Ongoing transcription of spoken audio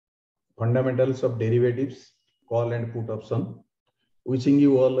fundamentals of derivatives, call and put option. Wishing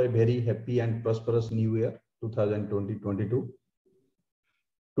you all a very happy and prosperous new year 2020-22.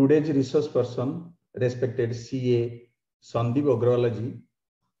 Today's resource person, respected CA Sandip Agarwal ji,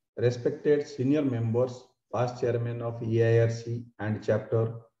 respected senior members, past chairman of EIRC and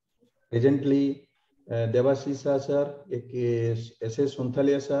chapter, presently Devasisa sir, SS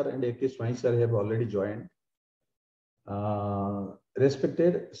Sunthalia sir and AK Swai sir have already joined.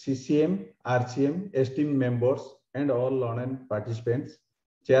 Respected CCM, RCM, esteemed members and all learned participants,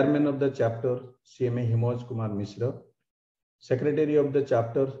 chairman of the chapter CMA Himoj Kumar Mishra, secretary of the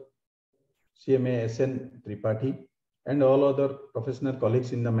chapter CMA SN Tripathi, and all other professional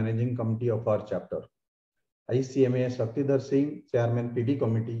colleagues in the managing committee of our chapter. ICMA Shaktidhar Singh, Chairman PD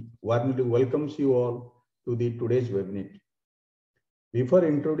Committee, warmly welcomes you all to the today's webinar. Before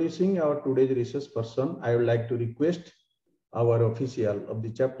introducing our today's resource person, I would like to request our official of the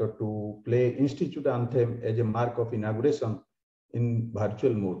chapter to play Institute Anthem as a mark of inauguration in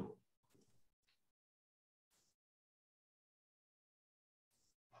virtual mode.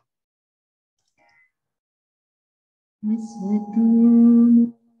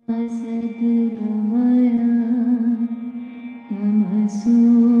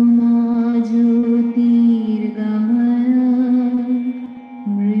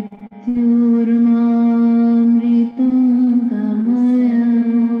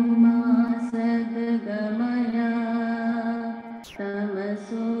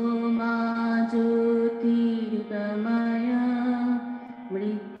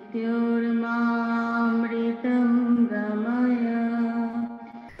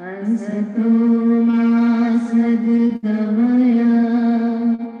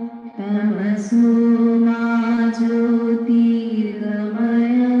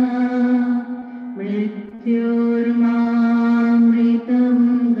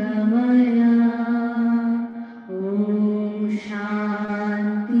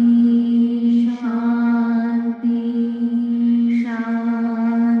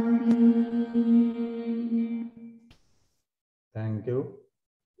 Thank you.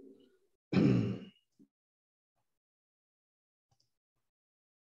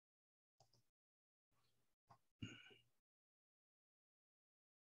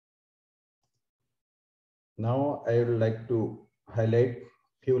 Now I would like to highlight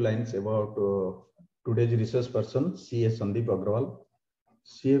few lines about today's resource person, CA Sandip Agarwal.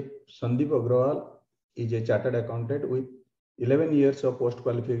 CA Sandip Agarwal is a chartered accountant with 11 years of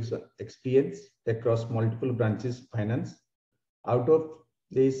post-qualification experience across multiple branches finance. Out of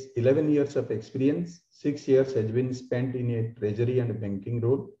these 11 years of experience, 6 years has been spent in a treasury and banking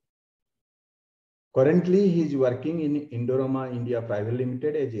role. Currently, he is working in Indorama India Pvt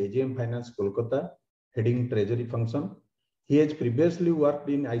Ltd as AGM Finance Kolkata, heading treasury function. He has previously worked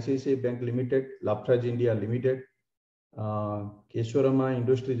in ICAI Bank Limited, Lafarge India Limited, Keswarama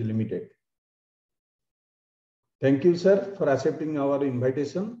Industries Limited. Thank you, sir, for accepting our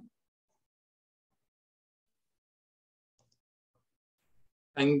invitation.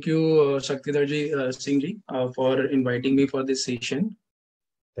 Thank you, Shaktidhar Singh ji, for inviting me for this session.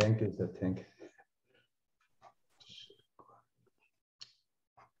 Thank you, sir. Thank you.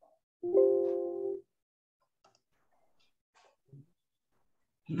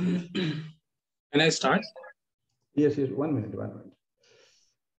 Can I start? Yes, yes. 1 minute.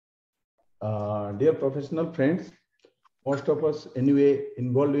 Dear professional friends, most of us anyway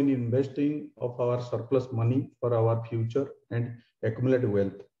involved in investing of our surplus money for our future and accumulate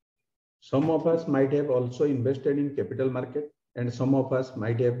wealth. Some of us might have also invested in capital market, and some of us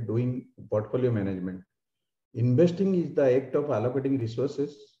might have doing portfolio management. Investing is the act of allocating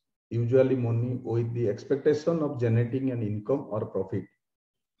resources, usually money, with the expectation of generating an income or profit.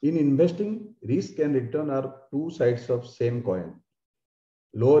 In investing, risk and return are two sides of same coin.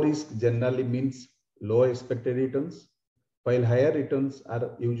 Low risk generally means low expected returns, while higher returns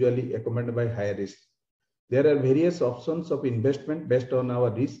are usually accompanied by higher risk. There are various options of investment based on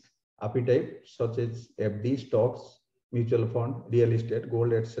our risk appetite, such as FD, stocks, mutual fund, real estate,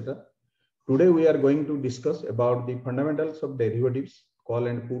 gold, etc. Today, we are going to discuss about the fundamentals of derivatives, call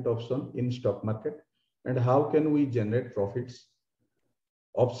and put option in stock market, and how can we generate profits.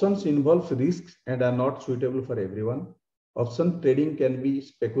 Options involve risks and are not suitable for everyone. Option trading can be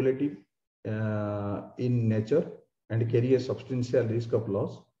speculative in nature and carry a substantial risk of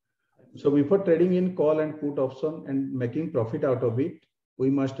loss. So before trading in call and put option and making profit out of it, we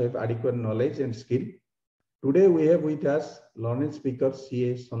must have adequate knowledge and skill. Today we have with us learned speaker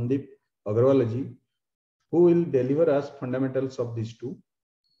CA Sandip Agarwal ji, who will deliver us fundamentals of these two.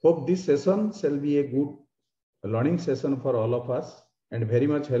 Hope this session shall be a good learning session for all of us. and very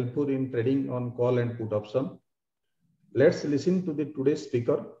much helpful in trading on call and put option. Let's listen to the today's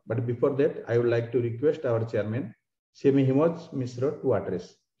speaker. But before that, I would like to request our chairman, Semi Himoj Mishra, to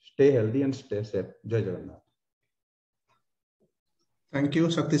address. Stay healthy and stay safe. Jai Jagannath. Thank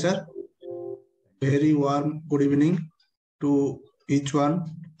you, Shakti sir. Very warm good evening to each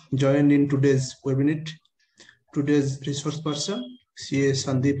one joined in today's webinar. Today's resource person, CA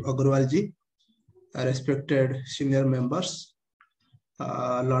Sandip Agarwal ji, respected senior members,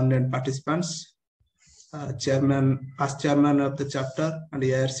 London participants, past chairman of the chapter and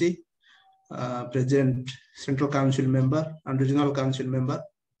ARC, present Central Council member and Regional Council member,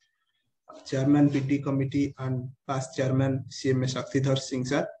 Chairman PT Committee and past Chairman CMA Shakti Singh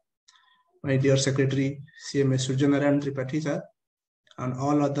sir, my dear Secretary CMA Surjanarayan Tripathi sir, and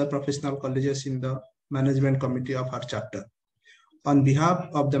all other professional colleges in the Management Committee of our chapter. On behalf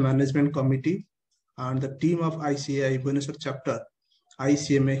of the Management Committee and the team of ICAI-Bhubaneswar chapter, I,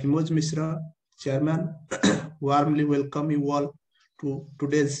 CMA Himoj Mishra, Chairman, warmly welcome you all to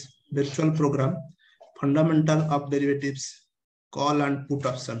today's virtual program, Fundamental of Derivatives, Call and Put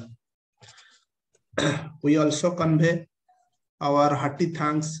Option. We also convey our hearty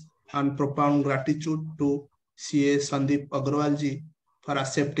thanks and profound gratitude to CA Sandip Agarwal ji for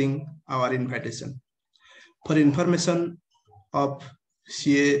accepting our invitation. For information of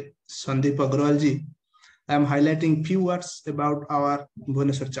CA Sandip Agarwal ji, I am highlighting few words about our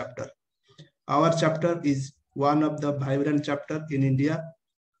Bhubaneswar chapter. Our chapter is one of the vibrant chapter in India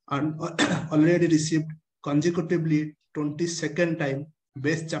and already received consecutively 22nd time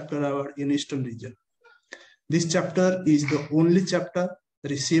Best Chapter Award in Eastern region. This chapter is the only chapter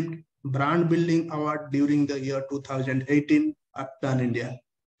received Brand Building Award during the year 2018 at Pan India.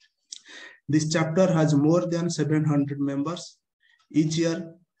 This chapter has more than 700 members. Each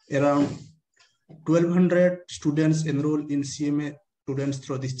year, around 1,200 students enroll in CMA students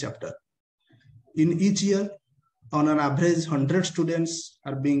through this chapter. In each year, on an average, 100 students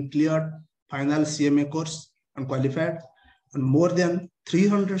are being cleared final CMA course and qualified, and more than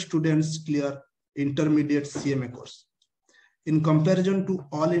 300 students clear intermediate CMA course. In comparison to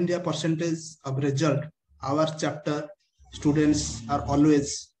all India percentage of result, our chapter students are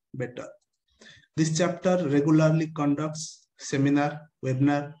always better. This chapter regularly conducts seminar,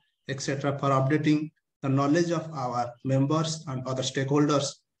 webinar, etc. for updating the knowledge of our members and other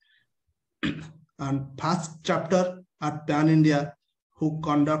stakeholders. And first chapter at Pan India, who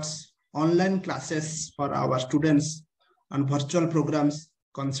conducts online classes for our students and virtual programs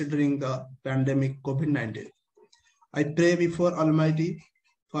considering the pandemic COVID-19. I pray before Almighty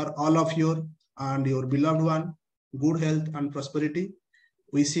for all of you and your beloved one, good health and prosperity,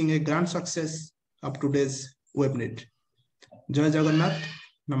 wishing a grand success of today's webinar. Jai Jagannath,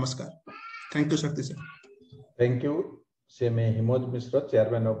 Namaskar. Thank you, Shakti sir. Thank you, CMA Himoj Mishra,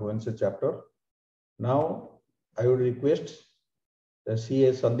 Chairman of Bhubaneswar chapter. Now, I would request the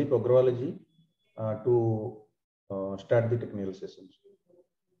CA Sandip Agarwal ji to start the technical sessions.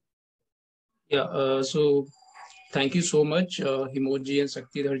 Yeah, so thank you so much, Himoj ji and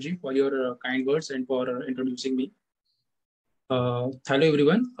Shakti ji, for your kind words and for introducing me. Hello,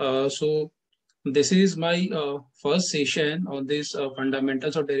 everyone. So this is my first session on this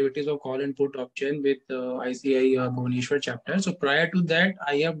fundamentals of derivatives of call and put option with ICAI-Bhubaneswar chapter. So prior to that,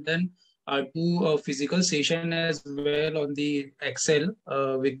 I have done two physical session as well on the Excel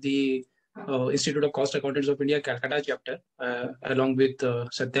with the Institute of Cost Accountants of India, Kolkata chapter, along with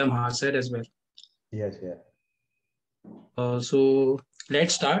Satyam Hasar as well. Yes, yeah. So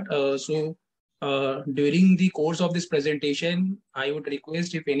let's start. During the course of this presentation, I would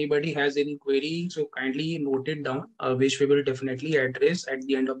request if anybody has any query, so kindly note it down, which we will definitely address at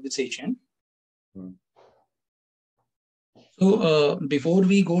the end of the session. So before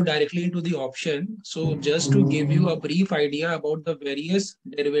we go directly into the option, so just to give you a brief idea about the various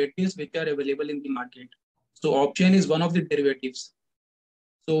derivatives which are available in the market. So option is one of the derivatives.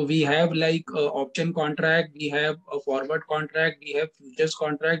 So we have like option contract, we have a forward contract, we have futures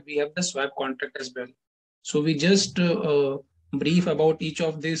contract, we have the swap contract as well. So we just brief about each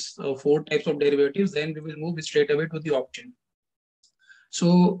of these four types of derivatives, then we will move straight away to the option.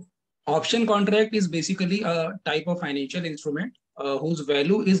 So option contract is basically a type of financial instrument whose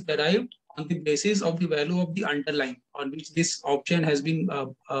value is derived on the basis of the value of the underlying on which this option has been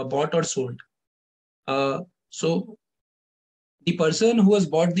bought or sold. So the person who has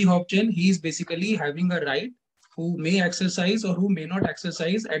bought the option, he is basically having a right who may exercise or who may not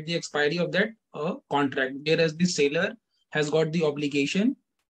exercise at the expiry of that contract, whereas the seller has got the obligation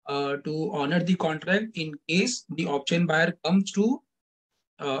to honor the contract in case the option buyer comes to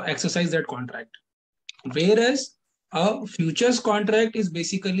exercise that contract. Whereas A futures contract is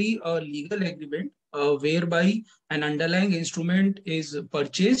basically a legal agreement whereby an underlying instrument is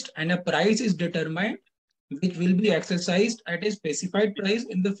purchased and a price is determined which will be exercised at a specified price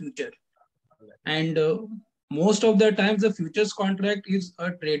in the future. And most of the times the futures contract is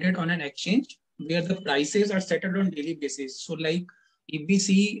traded on an exchange where the prices are settled on daily basis. So like if we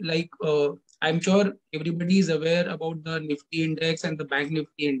see like I'm sure everybody is aware about the Nifty index and the Bank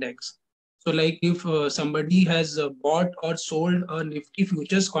Nifty index. So like if somebody has bought or sold a Nifty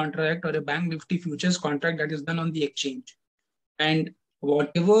futures contract or a Bank Nifty futures contract that is done on the exchange, and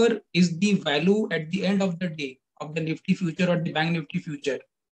whatever is the value at the end of the day of the Nifty future or the Bank Nifty future,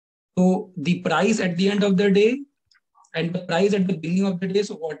 so the price at the end of the day and the price at the beginning of the day,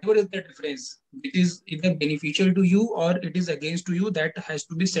 so whatever is the difference, it is either beneficial to you or it is against to you, that has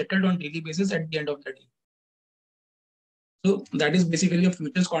to be settled on daily basis at the end of the day. So that is basically a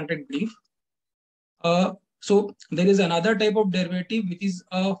futures contract brief. So there is another type of derivative which is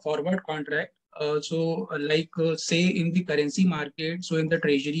a forward contract. Say in the currency market, so in the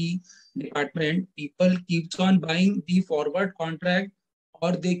treasury department, people keeps on buying the forward contract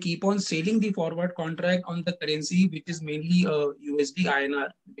or they keep on selling the forward contract on the currency which is mainly USD INR,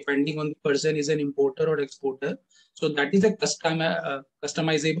 depending on the person is an importer or exporter. So that is a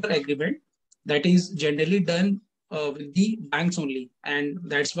customizable agreement that is generally done with the banks only, and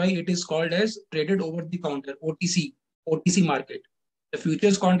that's why it is called as traded over the counter, OTC market. The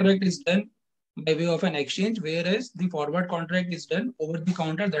futures contract is done by way of an exchange, whereas the forward contract is done over the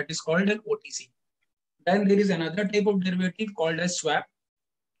counter, that is called an OTC. Then there is another type of derivative called as swap.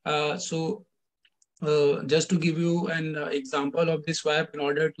 Just to give you an example of this swap in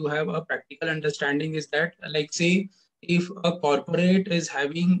order to have a practical understanding is that, like say, if a corporate is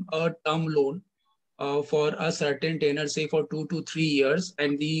having a term loan for a certain tenor, say for 2 to 3 years,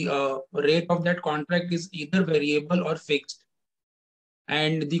 and the rate of that contract is either variable or fixed.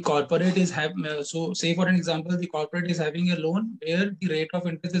 And the corporate is so say for an example, the corporate is having a loan where the rate of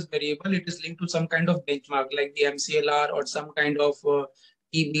interest is variable. It is linked to some kind of benchmark like the MCLR or some kind of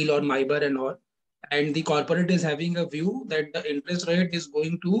T-bill or MIBOR and all. And the corporate is having a view that the interest rate is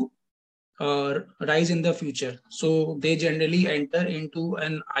going to rise in the future. So they generally enter into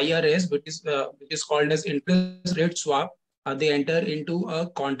an IRS, which is called as interest rate swap. They enter into a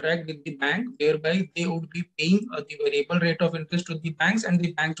contract with the bank whereby they would be paying the variable rate of interest to the banks, and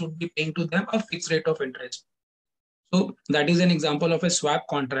the banks would be paying to them a fixed rate of interest. So that is an example of a swap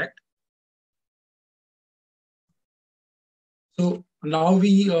contract. So now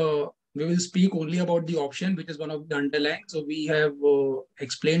we will speak only about the option, which is one of the underlying. So we have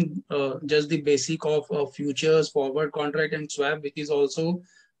explained just the basic of futures, forward contract, and swap, which is also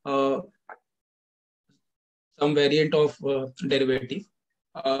some variant of derivative.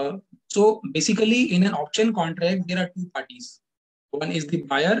 So basically, in an option contract, there are two parties. One is the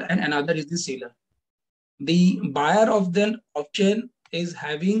buyer and another is the seller. The buyer of the option is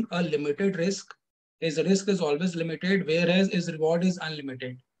having a limited risk. His risk is always limited, whereas his reward is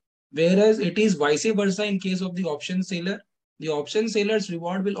unlimited. Whereas it is vice versa in case of the option seller. The option seller's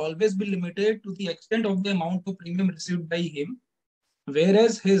reward will always be limited to the extent of the amount of premium received by him,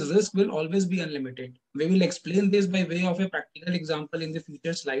 whereas his risk will always be unlimited. We will explain this by way of a practical example in the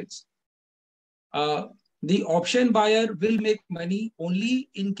future slides. The option buyer will make money only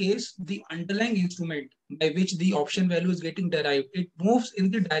in case the underlying instrument by which the option value is getting derived, it moves in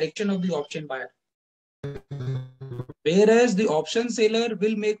the direction of the option buyer. Whereas the option seller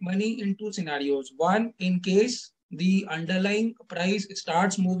will make money in two scenarios. One, in case the underlying price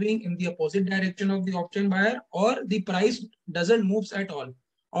starts moving in the opposite direction of the option buyer, or the price doesn't move at all,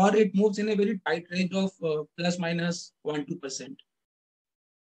 or it moves in a very tight range of plus minus 1-2%.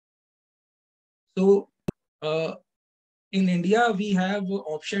 So in India, we have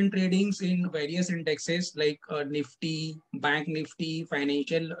option tradings in various indexes like Nifty, Bank Nifty,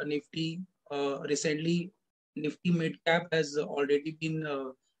 Financial Nifty. Recently, Nifty Mid Cap has already been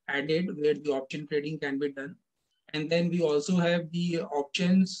added where the option trading can be done. And then we also have the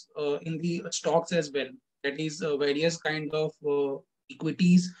options in the stocks as well. That is various kind of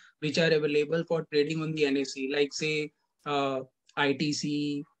equities which are available for trading on the NSE, like say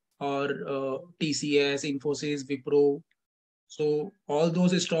ITC or TCS, Infosys, Wipro. So all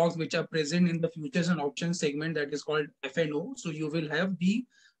those stocks which are present in the futures and options segment, that is called FNO. So you will have the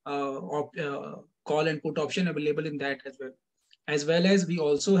call and put option available in that as well. As well as we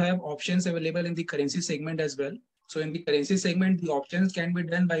also have options available in the currency segment as well. So in the currency segment, the options can be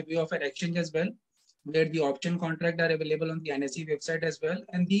done by way of an exchange as well, where the option contract are available on the NSE website as well.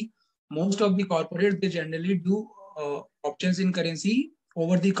 And the most of the corporates, they generally do options in currency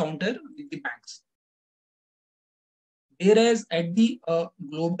over the counter with the banks. Whereas at the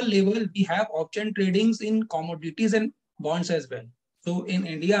global level, we have option tradings in commodities and bonds as well. So in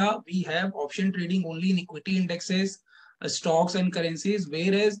India, we have option trading only in equity indexes, stocks and currencies,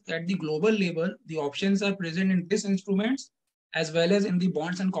 whereas at the global level, the options are present in these instruments as well as in the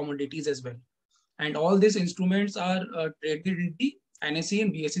bonds and commodities as well. And all these instruments are traded in the NSE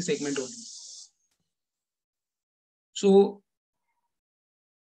and BSE segment only. So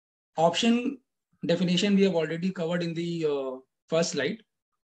option definition we have already covered in the first slide.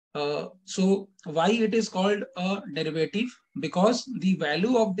 So why it is called a derivative? Because the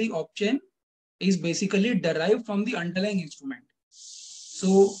value of the option is basically derived from the underlying instrument.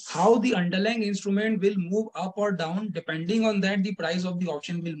 So how the underlying instrument will move up or down, depending on that, the price of the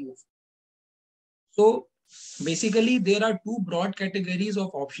option will move. So basically, there are two broad categories of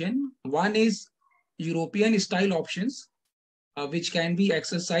option. One is European style options, which can be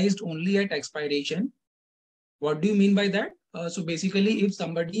exercised only at expiration. What do you mean by that? So basically, if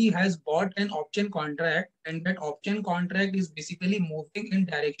somebody has bought an option contract and that option contract is basically moving in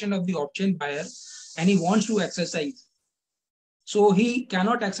direction of the option buyer and he wants to exercise, so he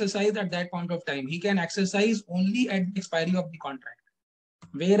cannot exercise at that point of time. He can exercise only at the expiry of the contract.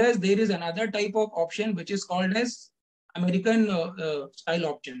 Whereas there is another type of option which is called as American style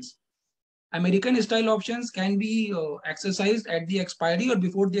options. American style options can be exercised at the expiry or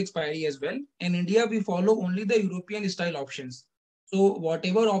before the expiry as well. In India, we follow only the European style options. So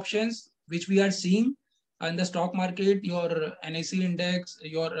whatever options which we are seeing in the stock market, your NSE index,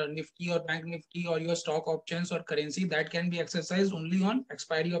 your Nifty or Bank Nifty or your stock options or currency, that can be exercised only on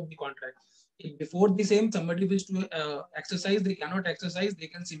expiry of the contract. If before the same somebody wishes to exercise, they cannot exercise. They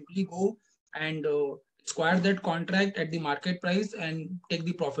can simply go and acquire that contract at the market price and take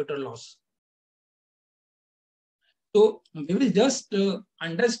the profit or loss. So we will just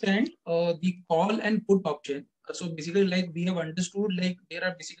understand the call and put option. So basically, like we have understood, like there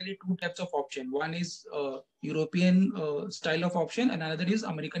are basically two types of option. One is European style of option, and another is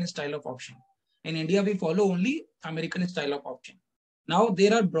American style of option. In India, we follow only American style of option. Now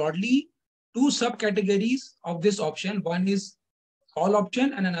there are broadly two subcategories of this option. One is call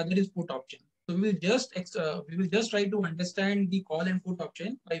option, and another is put option. So we will just try to understand the call and put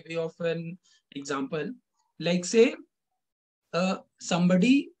option by way of an example. Like say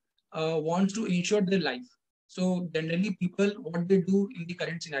somebody wants to insure their life. So generally people, what they do in the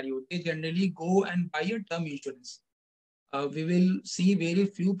current scenario, they generally go and buy a term insurance. We will see very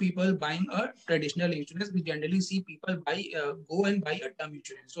few people buying a traditional insurance. We generally see people go and buy a term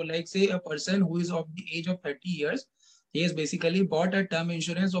insurance. So like say a person who is of the age of 30 years, he has basically bought a term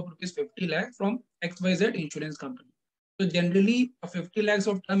insurance of rupees 50 lakh from XYZ insurance company. So generally, a 50 lakhs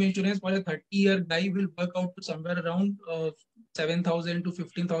of term insurance for a 30-year guy will work out to somewhere around 7,000 to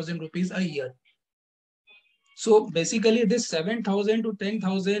 15,000 rupees a year. So basically, this 7,000 to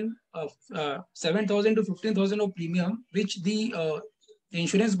 10,000, 7,000 to 15,000 of premium, which the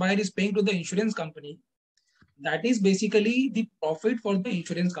insurance buyer is paying to the insurance company, that is basically the profit for the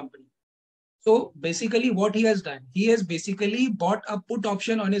insurance company. So basically, what he has done, he has basically bought a put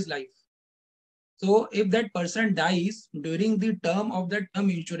option on his life. So if that person dies during the term of that term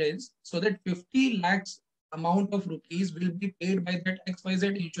insurance, so that 50 lakhs amount of rupees will be paid by that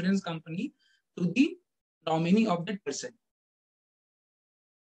XYZ insurance company to the nominee of that person.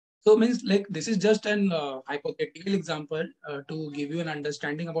 So means like this is just an hypothetical example to give you an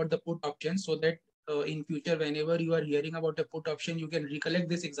understanding about the put option, so that in future, whenever you are hearing about a put option, you can recollect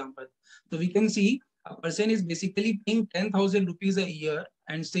this example. So we can see a person is basically paying 10,000 rupees a year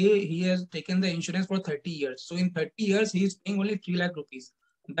and say he has taken the insurance for 30 years. So in 30 years, he is paying only 3 lakh rupees.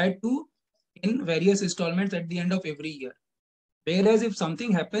 That too in various installments at the end of every year. Whereas if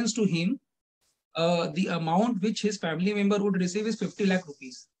something happens to him, the amount which his family member would receive is 50 lakh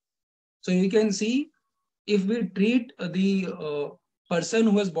rupees. So you can see if we treat the person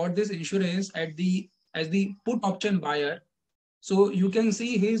who has bought this insurance as the put option buyer, so you can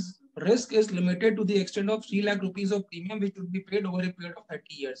see his risk is limited to the extent of 3 lakh rupees of premium, which would be paid over a period of 30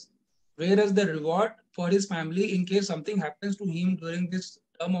 years. Whereas the reward for his family in case something happens to him during this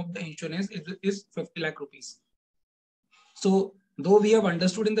term of the insurance is 50 lakh rupees. So though we have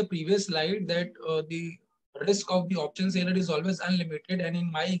understood in the previous slide that the risk of the option seller is always unlimited, and in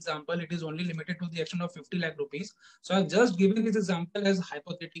my example, it is only limited to the extent of 50 lakh rupees. So I've just given this example as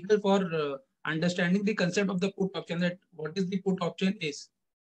hypothetical for understanding the concept of the put option, that what is the put option is.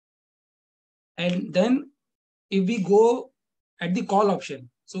 And then if we go at the call option,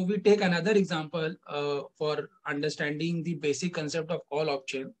 so we take another example for understanding the basic concept of call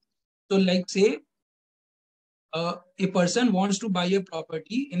option. So like say, a person wants to buy a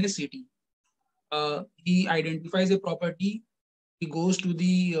property in a city. he identifies a property. He goes to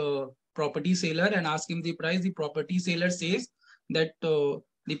the property seller and asks him the price. The property seller says that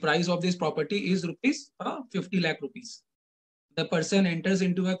the price of this property is rupees 50 lakh rupees. The person enters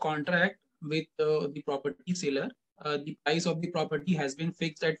into a contract with the property seller. The price of the property has been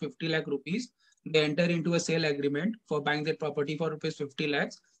fixed at 50 lakh rupees. They enter into a sale agreement for buying that property for rupees 50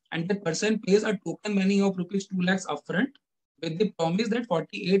 lakhs, and the person pays a token money of rupees 2 lakhs upfront with the promise that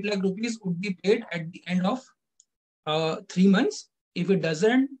 48 lakh rupees would be paid at the end of 3 months. If it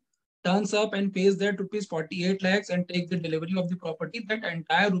doesn't turns up and pays that rupees 48 lakhs and takes the delivery of the property, that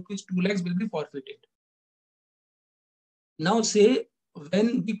entire rupees 2 lakhs will be forfeited. Now say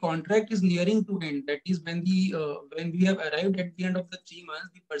when the contract is nearing to end, that is when we have arrived at the end of the 3 months,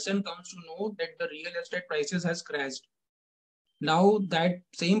 the person comes to know that the real estate prices has crashed. Now that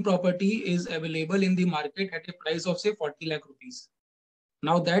same property is available in the market at a price of say 40 lakh rupees.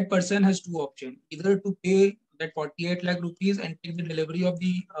 Now that person has two options: either to pay that 48 lakh rupees and take the delivery of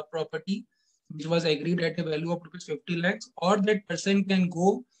the property, which was agreed at a value of rupees 50 lakhs, or that person can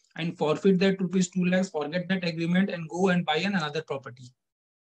go and forfeit that rupees 2 lakhs, forget that agreement and go and buy another property.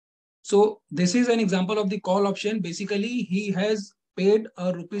 So this is an example of the call option. Basically, he has paid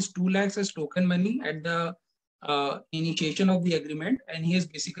rupees 2 lakhs as token money at the initiation of the agreement, and he has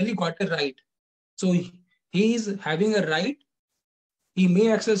basically got a right. So he is having a right. He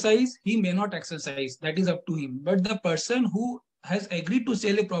may exercise, he may not exercise. That is up to him. But the person who has agreed to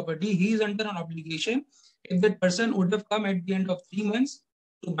sell a property, he is under an obligation. If that person would have come at the end of 3 months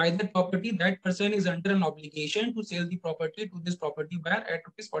to buy the property, that person is under an obligation to sell the property to this property buyer at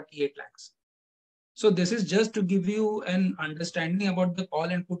rupees 48 lakhs. So this is just to give you an understanding about the call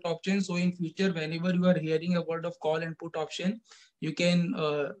and put option. So in future, whenever you are hearing a word of call and put option, you can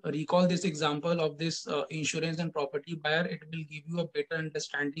recall this example of this insurance and property buyer. It will give you a better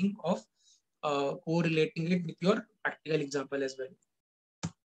understanding of correlating it with your practical example as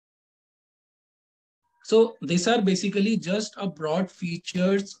well. So these are basically just a broad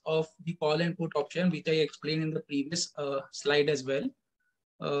features of the call and put option, which I explained in the previous slide as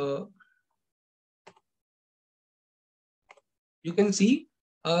well. You can see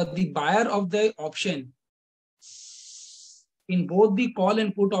the buyer of the option in both the call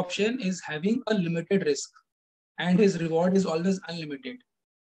and put option is having a limited risk, and his reward is always unlimited.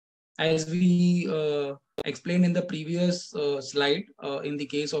 As we explained in the previous slide, in the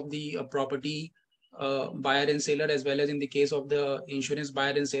case of the property buyer and seller, as well as in the case of the insurance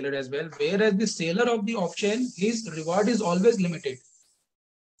buyer and seller as well, whereas the seller of the option, his reward is always limited.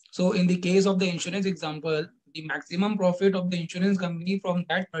 So in the case of the insurance example, the maximum profit of the insurance company from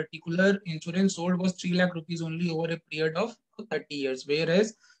that particular insurance sold was 3 lakh rupees only over a period of 30 years,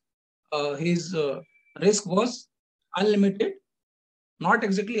 whereas his risk was unlimited, not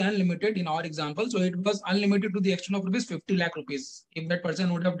exactly unlimited in our example. So it was unlimited to the extent of rupees 50 lakh rupees. If that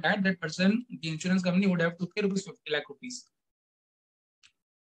person would have died, that person, the insurance company would have to pay rupees 50 lakh rupees.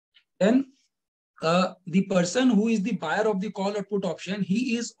 Then the person who is the buyer of the call or put option,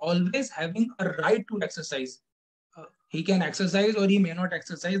 he is always having a right to exercise. He can exercise or he may not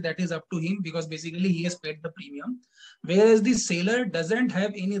exercise. That is up to him, because basically he has paid the premium. Whereas the seller doesn't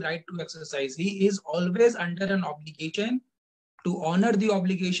have any right to exercise. He is always under an obligation to honor the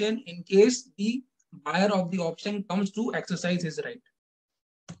obligation in case the buyer of the option comes to exercise his right.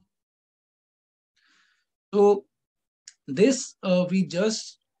 So this we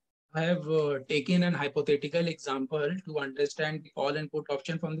just have taken an hypothetical example to understand the call and put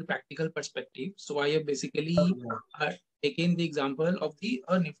option from the practical perspective. So I have basically taken the example of the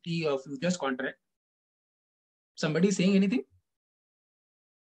Nifty futures contract. Somebody saying anything?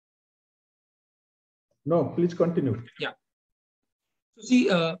 No, please continue. Yeah. So see,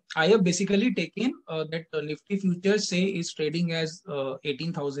 I have basically taken that Nifty futures say is trading as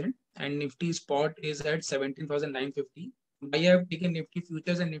 18,000 and Nifty spot is at 17,950. I have taken Nifty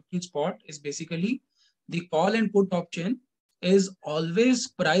futures and Nifty spot is basically the call and put option is always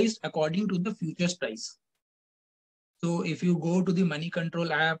priced according to the futures price. So if you go to the money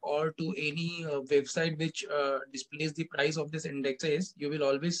control app or to any website which displays the price of this indexes, you will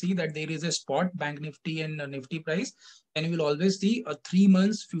always see that there is a spot bank Nifty and Nifty price, and you will always see a 3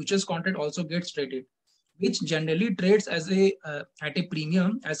 months futures contract also gets traded, which generally trades as a at a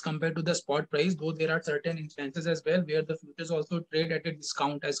premium as compared to the spot price, though there are certain instances as well where the futures also trade at a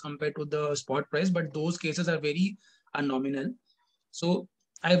discount as compared to the spot price, but those cases are very nominal. So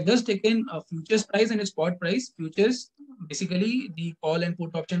I have just taken a futures price and a spot price. Futures, basically the call and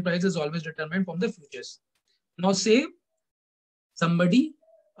put option price is always determined from the futures. Now say somebody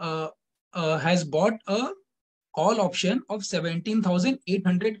has bought a call option of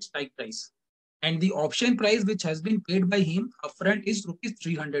 17,800 strike price. and the option price which has been paid by him upfront is rupees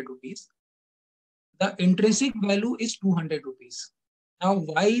 300 rupees. The intrinsic value is 200 rupees. Now,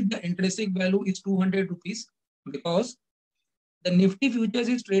 why the intrinsic value is 200 rupees? Because the Nifty futures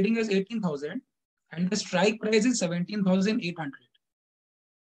is trading as 18,000 and the strike price is 17,800.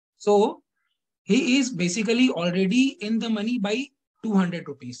 So he is basically already in the money by 200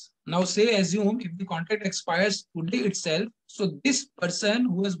 rupees. Now say assume if the contract expires today itself, so this person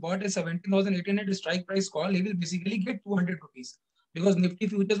who has bought a 17,800 strike price call, he will basically get 200 rupees because Nifty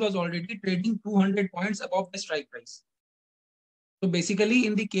futures was already trading 200 points above the strike price. So basically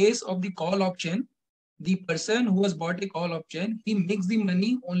in the case of the call option, the person who has bought a call option, he makes the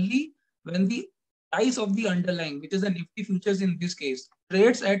money only when the price of the underlying, which is the Nifty futures in this case,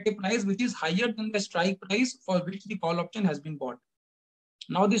 trades at a price which is higher than the strike price for which the call option has been bought.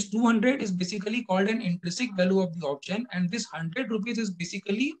 Now this 200 is basically called an intrinsic value of the option, and this 100 rupees is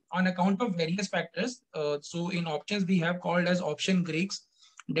basically on account of various factors. So in options we have called as option Greeks,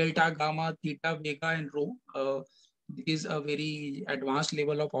 delta, gamma, theta, vega, and rho. Is a very advanced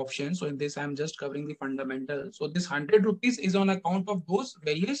level of options. So in this, I'm just covering the fundamentals. So this 100 rupees is on account of those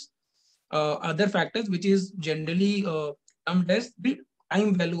various other factors, which is generally termed as the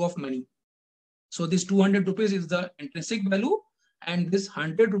time value of money. So this 200 rupees is the intrinsic value, and this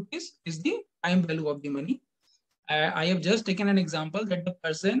 100 rupees is the time value of the money. I have just taken an example that the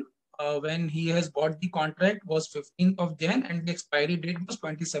person, when he has bought the contract was 15th of Jan and the expiry date was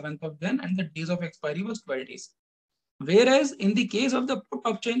 27th of Jan and the days of expiry was 12 days. Whereas in the case of the put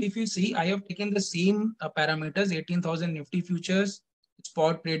option, if you see, I have taken the same parameters, 18,000 Nifty futures,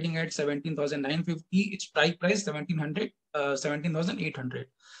 spot trading at 17,950, strike price 17,800.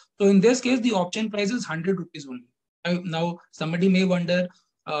 So in this case, the option price is 100 rupees only. Now, somebody may wonder,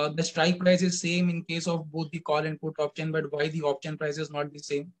 the strike price is same in case of both the call and put option, but why the option price is not the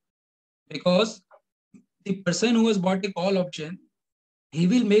same? Because the person who has bought a call option, he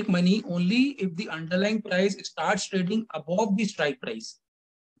will make money only if the underlying price starts trading above the strike price.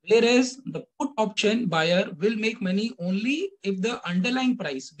 Whereas the put option buyer will make money only if the underlying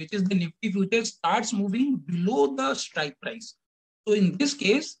price, which is the Nifty future, starts moving below the strike price. So in this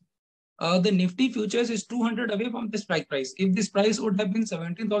case, the Nifty futures is 200 away from the strike price. If this price would have been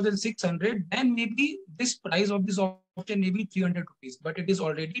 17,600, then maybe this price of this option may be 300 rupees, but it is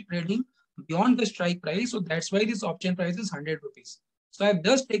already trading beyond the strike price. So that's why this option price is 100 rupees. So I've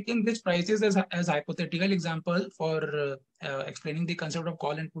just taken these prices as hypothetical example for explaining the concept of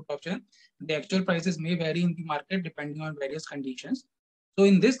call and put option. The actual prices may vary in the market depending on various conditions. So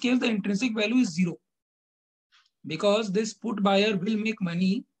in this case, the intrinsic value is 0 because this put buyer will make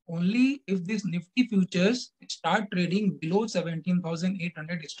money only if this Nifty futures start trading below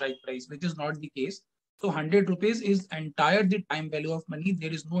 17,800 strike price, which is not the case. So 100 rupees is entire the time value of money.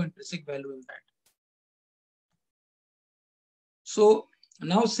 There is no intrinsic value in that. So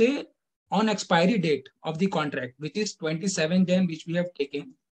now say on expiry date of the contract, which is 27 Jan, which we have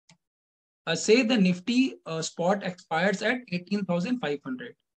taken, say the Nifty spot expires at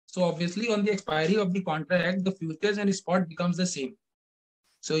 18,500. So obviously on the expiry of the contract, the futures and spot becomes the same.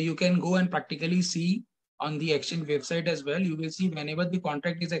 So you can go and practically see on the exchange website as well. You will see whenever the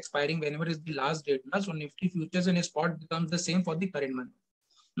contract is expiring, whenever is the last date. So Nifty futures and spot becomes the same for the current month.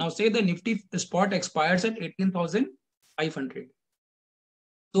 Now say the Nifty spot expires at 18,500.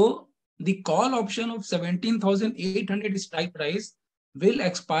 So the call option of 17,800 strike price will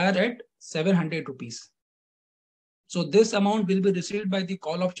expire at 700 rupees. So this amount will be received by the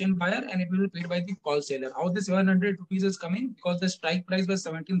call option buyer and it will be paid by the call seller. How the 700 rupees is coming? Because the strike price was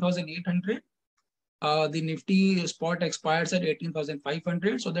 17,800. The Nifty spot expires at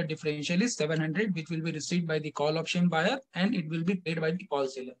 18,500. So the differential is 700, which will be received by the call option buyer and it will be paid by the call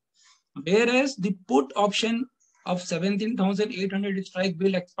seller. Whereas the put option of 17,800 strike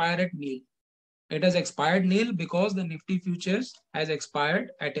will expire at nil. It has expired nil because the Nifty futures has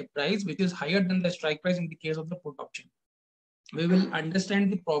expired at a price which is higher than the strike price in the case of the put option. We will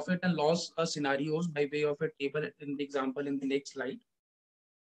understand the profit and loss scenarios by way of a table in the example in the next slide.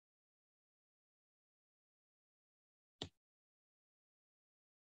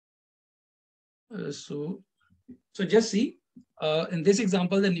 So just see. In this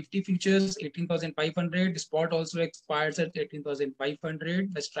example, the Nifty futures 18,500, spot also expires at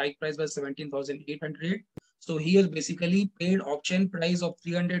 18,500. The strike price was 17,800. So he has basically paid option price of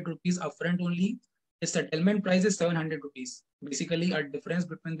 300 rupees upfront only. The settlement price is 700 rupees. Basically, a difference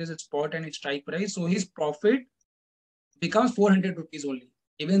between this spot and strike price. So his profit becomes 400 rupees only.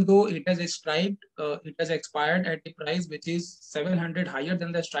 Even though it has it has expired at a price which is 700 higher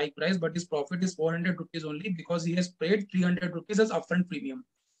than the strike price, but his profit is 400 rupees only because he has paid 300 rupees as upfront premium.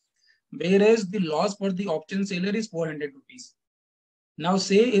 whereas the loss for the option seller is 400 rupees. Now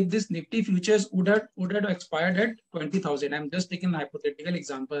say if this Nifty futures would have expired at 20,000. I'm just taking a hypothetical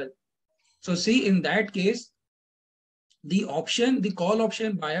example. So see, in that case, the call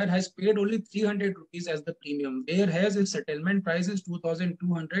option buyer has paid only 300 rupees as the premium, whereas his settlement price is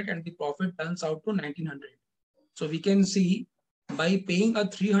 2,200 and the profit turns out to 1,900. So we can see by paying a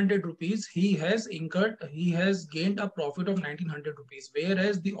 300 rupees, he has gained a profit of 1,900 rupees,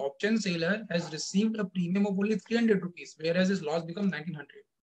 whereas the option seller has received a premium of only 300 rupees, whereas his loss becomes 1,900.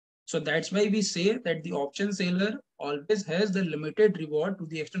 So that's why we say that the option seller always has the limited reward to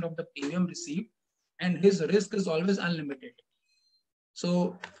the extent of the premium received, and his risk is always unlimited.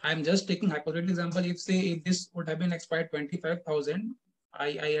 So I'm just taking hypothetical example. If this would have been expired 25,000,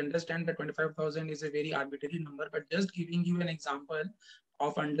 I understand that 25,000 is a very arbitrary number, but just giving you an example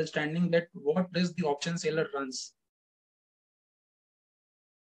of understanding that what risk the option seller runs.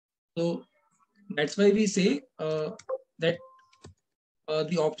 So that's why we say that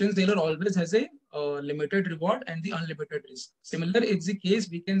the option seller always has a limited reward and the unlimited risk. Similar is the case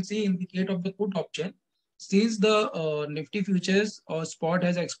we can see in the case of the put option. Since the Nifty futures or spot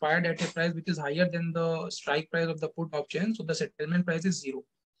has expired at a price which is higher than the strike price of the put option, so the settlement price is 0.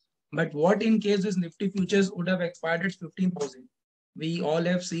 But what in case this Nifty futures would have expired at 15,000? We all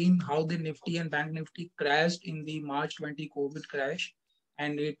have seen how the Nifty and Bank Nifty crashed in the March 20 COVID crash,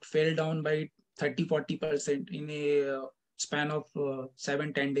 and it fell down by 30-40% in a span of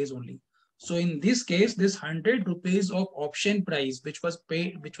 7-10 days only. So in this case, this 100 rupees of option price, which was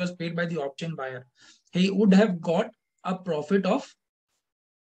paid by the option buyer, he would have got a profit of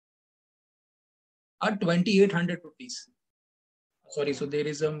 2,800 rupees. Sorry, so there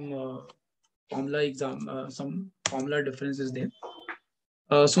is some formula differences there.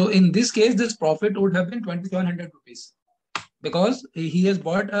 So in this case, this profit would have been 2,700 rupees because he has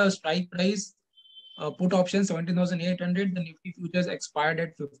bought a strike price put option 17,800. The Nifty futures expired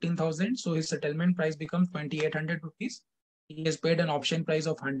at 15,000. So his settlement price becomes 2,800 rupees. He has paid an option price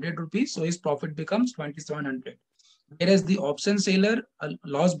of 100 rupees. So his profit becomes 2,700. Whereas the option seller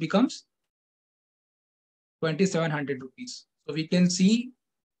loss becomes 2,700 rupees. So we can see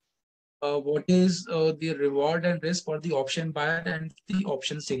what is the reward and risk for the option buyer and the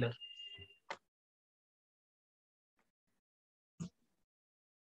option seller.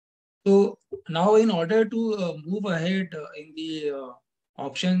 So now in order to move ahead in the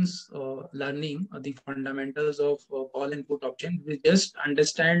options learning, the fundamentals of call and put option, we just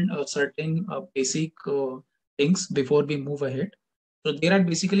understand certain basic things before we move ahead. So there are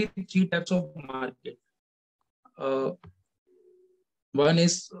basically 3 types of market. One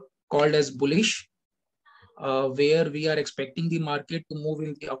is called as bullish, where we are expecting the market to move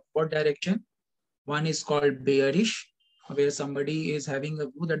in the upward direction. One is called bearish, where somebody is having a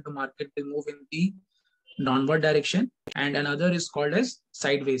view that the market will move in the downward direction. And another is called as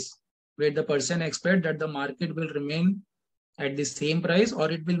sideways, where the person expects that the market will remain at the same price or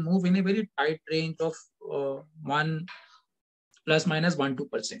it will move in a very tight range of 1 plus minus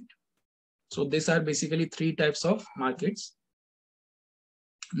 1-2%. So these are basically 3 types of markets.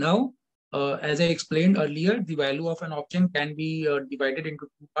 Now, as I explained earlier, the value of an option can be divided into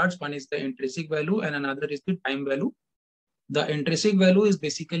 2 parts. One is the intrinsic value and another is the time value. The intrinsic value is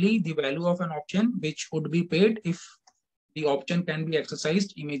basically the value of an option which would be paid if the option can be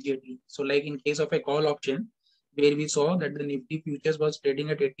exercised immediately. So like in case of a call option, where we saw that the Nifty futures was trading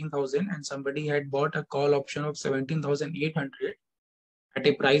at 18,000 and somebody had bought a call option of 17,800 at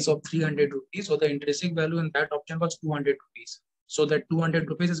a price of 300 rupees. So the intrinsic value in that option was 200 rupees. So that 200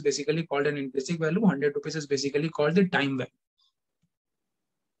 rupees is basically called an intrinsic value. 100 rupees is basically called the time value.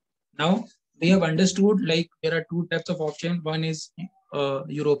 Now, we have understood like there are 2 types of option. One is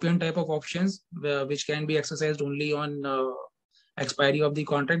European type of options, which can be exercised only on expiry of the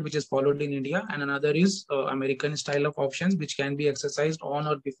contract, which is followed in India. And another is American style of options, which can be exercised on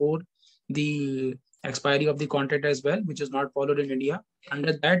or before the expiry of the contract as well, which is not followed in India.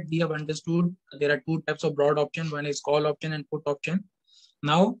 Under that, we have understood there are 2 types of broad option. One is call option and put option.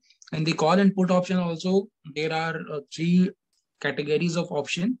 Now, in the call and put option also, there are 3 categories of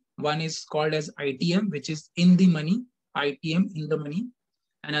option. One is called as ITM, which is in the money, ITM in the money.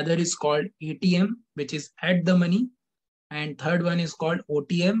 Another is called ATM, which is at the money. And third one is called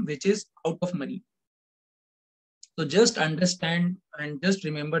OTM, which is out of money. So just understand and just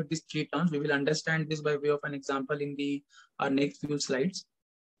remember these 3 terms. We will understand this by way of an example in our next few slides.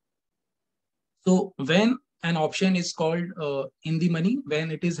 So when an option is called in the money, when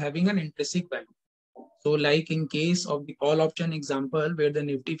it is having an intrinsic value. So like in case of the call option example, where the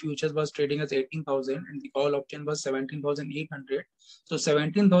Nifty futures was trading as 18,000 and the call option was 17,800. So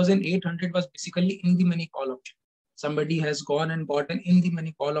 17,800 was basically in the money call option. Somebody has gone and bought an in the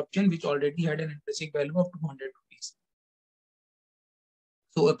money call option which already had an intrinsic value of 200 rupees.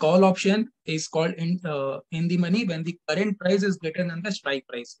 So a call option is called in the money when the current price is greater than the strike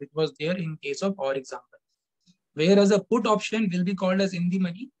price, which was there in case of our example. Whereas a put option will be called as in the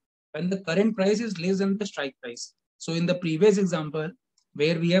money when the current price is less than the strike price. So in the previous example,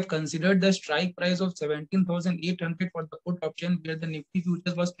 where we have considered the strike price of 17,800 for the put option, where the Nifty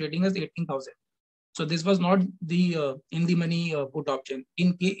futures was trading as 18,000. So this was not the in the money put option.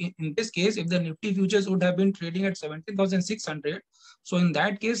 In this case, if the Nifty futures would have been trading at 17,600, so in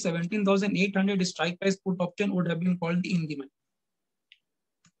that case, 17,800 strike price put option would have been called the in the money.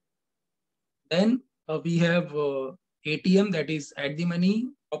 Then we have ATM, that is at the money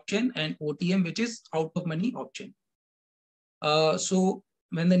option, and OTM, which is out of money option. So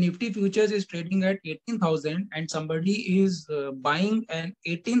when the Nifty futures is trading at 18,000 and somebody is buying an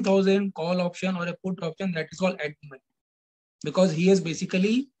 18,000 call option or a put option, that is called at the money, because he has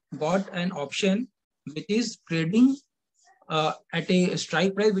basically bought an option which is trading at a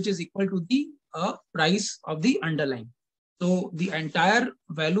strike price which is equal to the price of the underlying. So the entire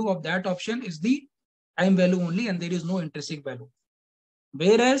value of that option is the time value only, and there is no intrinsic value.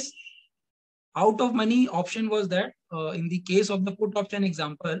 Whereas out of money option was that in the case of the put option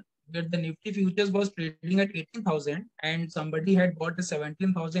example, where the Nifty futures was trading at 18,000 and somebody had bought a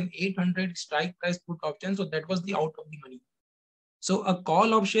 17,800 strike price put option, so that was the out of the money. So a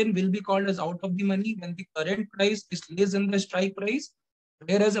call option will be called as out of the money when the current price is less than the strike price,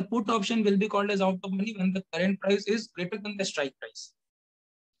 whereas a put option will be called as out of money when the current price is greater than the strike price.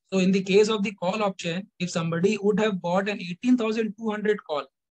 So in the case of the call option, if somebody would have bought an 18,200 call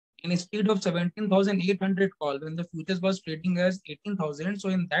instead of 17,800 call when the futures was trading as 18,000, so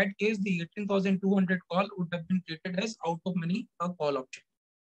in that case, the 18,200 call would have been treated as out of money a call option.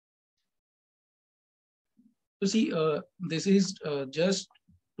 So see, this is just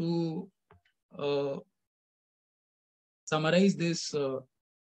to summarize this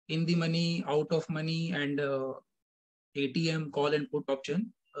in the money, out of money, and ATM call and put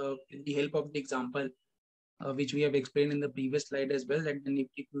option with the help of the example which we have explained in the previous slide as well, that the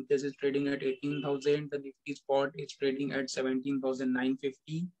Nifty futures is trading at 18,000, the Nifty spot is trading at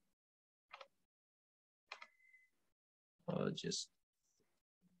 17,950.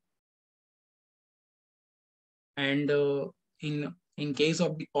 And in case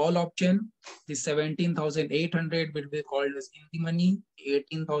of the call option, the 17,800 will be called as in the money,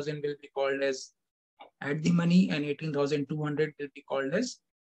 18,000 will be called as at the money, and 18,200 will be called as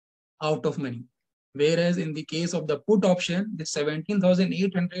out of money. Whereas in the case of the put option, the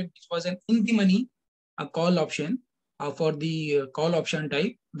 17,800, which was an in the money, a call option for the call option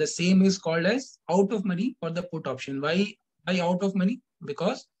type, the same is called as out of money for the put option. Why out of money?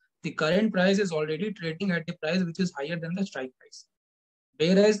 Because the current price is already trading at a price which is higher than the strike price.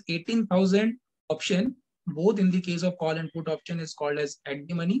 Whereas 18,000 option, both in the case of call and put option, is called as at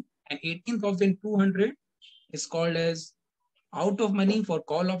the money, and 18,200 is called as out of money for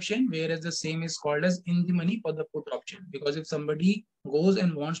call option, whereas the same is called as in the money for the put option. Because if somebody goes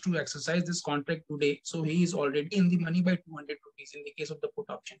and wants to exercise this contract today, so he is already in the money by 200 rupees in the case of the put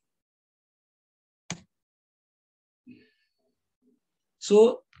option.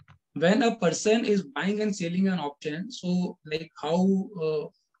 So when a person is buying and selling an option, so like how,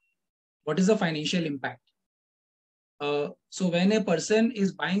 what is the financial impact? So when a person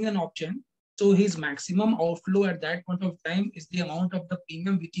is buying an option, so his maximum outflow at that point of time is the amount of the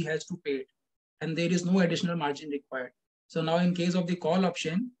premium which he has to pay, and there is no additional margin required. So now in case of the call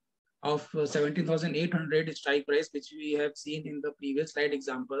option of 17,800 strike price, which we have seen in the previous slide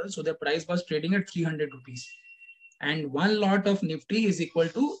example, so the price was trading at 300 rupees. And one lot of Nifty is equal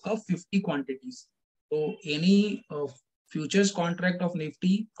to 50 quantities. So any futures contract of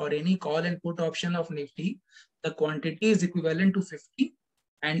Nifty or any call and put option of Nifty, the quantity is equivalent to 50.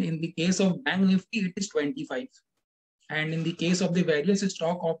 And in the case of Bank Nifty, it is 25. And in the case of the various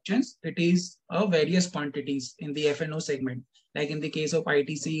stock options, it is various quantities in the F&O segment. Like in the case of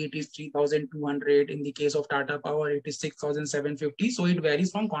ITC, it is 3,200. In the case of Tata Power, it is 6,750. So it varies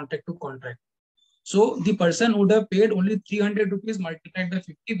from contract to contract. So the person would have paid only 300 rupees multiplied by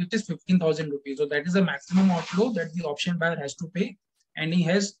 50, which is 15,000 rupees. So that is the maximum outflow that the option buyer has to pay, and he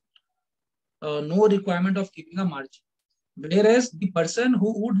has no requirement of keeping a margin. Whereas the person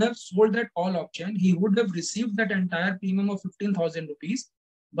who would have sold that call option, he would have received that entire premium of 15,000 rupees,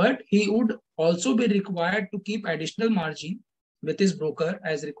 but he would also be required to keep additional margin with his broker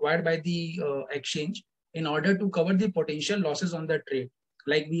as required by the exchange. in order to cover the potential losses on the trade.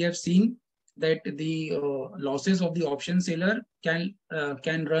 Like we have seen that the losses of the option seller can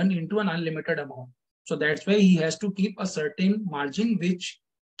run into an unlimited amount. So that's why he has to keep a certain margin which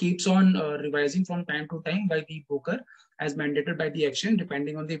keeps on revising from time to time by the broker as mandated by the exchange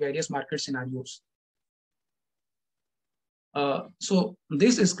depending on the various market scenarios. So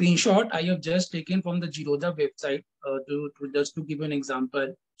this screenshot I have just taken from the Zerodha website just to give you an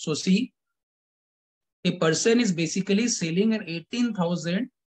example. So see, a person is basically selling an 18,000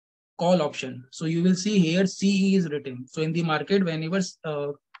 call option. So you will see here CE is written. So in the market, whenever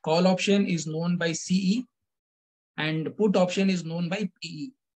call option is known by CE and put option is known by PE.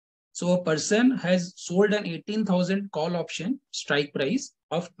 So a person has sold an 18,000 call option strike price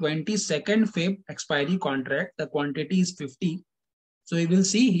of 22nd Feb expiry contract. The quantity is 50. So you will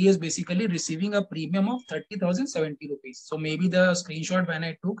see he is basically receiving a premium of 30,070 rupees. So maybe the screenshot when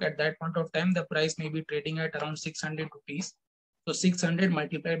I took at that point of time, the price may be trading at around 600 rupees. So 600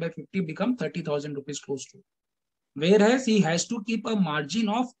 multiplied by 50 become 30,000 rupees close to. Whereas he has to keep a margin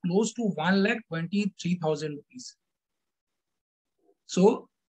of close to 1,23,000 rupees. So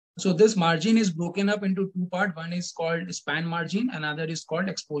this margin is broken up into two parts. One is called span margin, another is called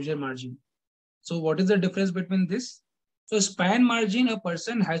exposure margin. So what is the difference between this? So span margin, a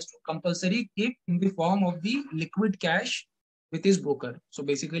person has to compulsory keep in the form of the liquid cash with his broker. So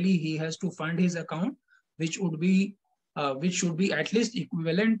basically he has to fund his account, which should be at least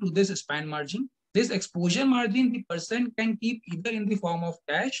equivalent to this span margin. This exposure margin, the person can keep either in the form of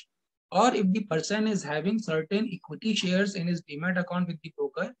cash, or if the person is having certain equity shares in his demat account with the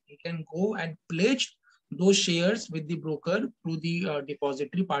broker, he can go and pledge those shares with the broker through the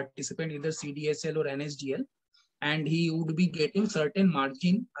depository participant, either CDSL or NSDL, and he would be getting certain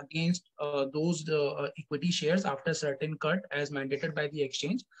margin against those equity shares after certain cut as mandated by the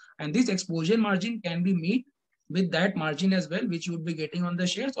exchange. And this exposure margin can be made with that margin as well, which you would be getting on the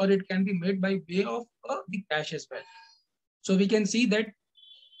shares, or it can be made by way of the cash as well. So we can see that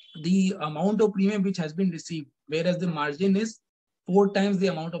the amount of premium which has been received, whereas the margin is 4 times the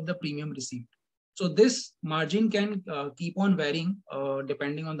amount of the premium received. So this margin can keep on varying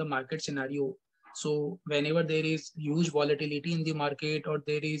depending on the market scenario. So whenever there is huge volatility in the market or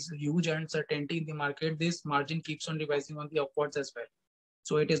there is huge uncertainty in the market, this margin keeps on revising on the upwards as well.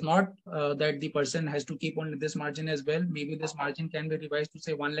 So it is not that the person has to keep on this margin as well. Maybe this margin can be revised to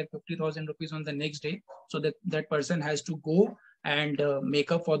say 1,50,000 rupees on the next day. So that person has to go and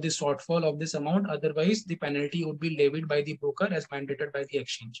make up for the shortfall of this amount. Otherwise, the penalty would be levied by the broker as mandated by the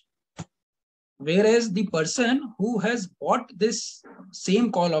exchange. Whereas the person who has bought this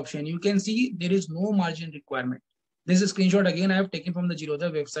same call option, you can see there is no margin requirement. This is a screenshot again I have taken from the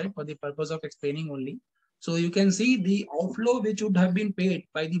Zerodha website for the purpose of explaining only. So you can see the outflow which would have been paid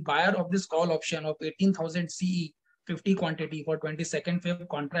by the buyer of this call option of 18,000 CE 50 quantity for 22nd Feb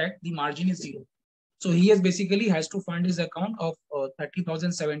contract, the margin is 0. So he has to fund his account of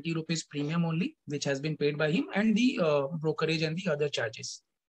 30,070 rupees premium only, which has been paid by him, and the brokerage and the other charges.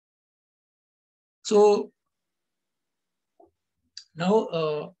 So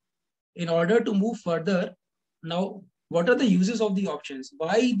now in order to move further, now what are the uses of the options?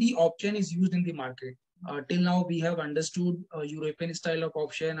 Why the option is used in the market? Till now, we have understood European style of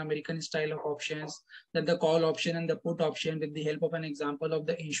option, American style of options, then the call option and the put option with the help of an example of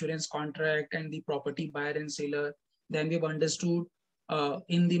the insurance contract and the property buyer and seller. Then we've understood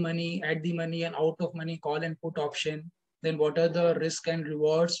in the money, at the money and out of money call and put option. Then what are the risk and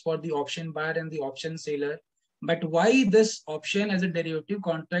rewards for the option buyer and the option seller? But why this option as a derivative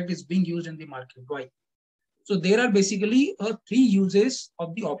contract is being used in the market? Why? So there are basically 3 uses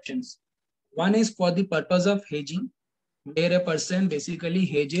of the options. One is for the purpose of hedging, where a person basically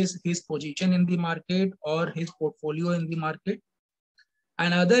hedges his position in the market or his portfolio in the market.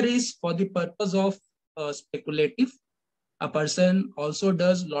 Another is for the purpose of speculative. A person also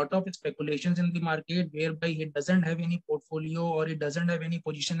does a lot of speculations in the market, whereby he doesn't have any portfolio or he doesn't have any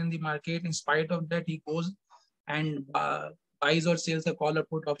position in the market. In spite of that, he goes and buys or sells a call or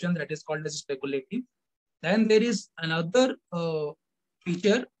put option that is called as speculative. Then there is another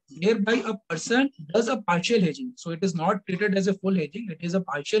feature whereby a person does a partial hedging. So it is not treated as a full hedging, it is a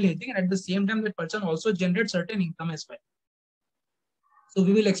partial hedging, and at the same time that person also generates certain income as well. So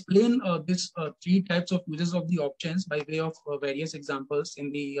we will explain these 3 types of uses of the options by way of various examples in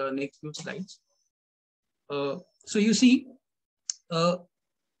the next few slides. So you see,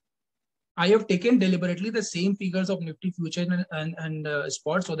 I have taken deliberately the same figures of Nifty future and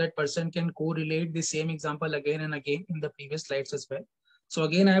spot so that person can correlate the same example again and again in the previous slides as well. So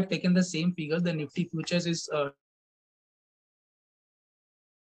again, I have taken the same figures. The Nifty futures is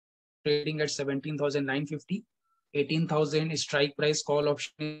trading at 17,950. 18,000 strike price call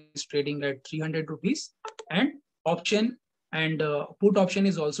option is trading at 300 rupees, and option and put option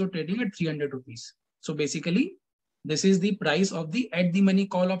is also trading at 300 rupees. So basically, this is the price of the at the money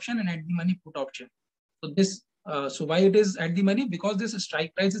call option and at the money put option. So this, so why it is at the money? Because this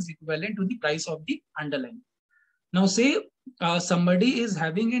strike price is equivalent to the price of the underlying. Now say somebody is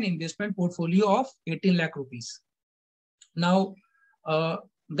having an investment portfolio of 18 lakh rupees. Now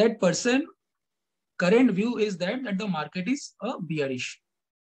that person current view is that the market is bearish.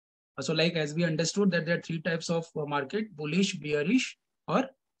 So like as we understood that there are three types of market: bullish, bearish, or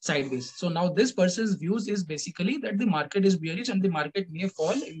sideways. So now this person's views is basically that the market is bearish and the market may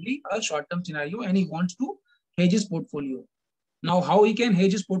fall in the short-term scenario, and he wants to hedge his portfolio. Now how he can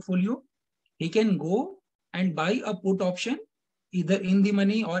hedge his portfolio? He can go and buy a put option either in the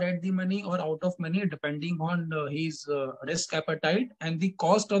money or at the money or out of money, depending on his risk appetite and the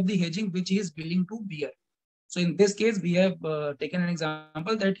cost of the hedging which he is willing to bear. So in this case, we have taken an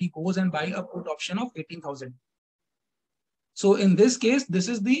example that he goes and buy a put option of 18,000. So in this case, this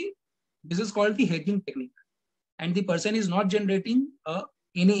is called the hedging technique, and the person is not generating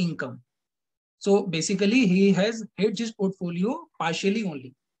any income. So basically, he has hedged his portfolio partially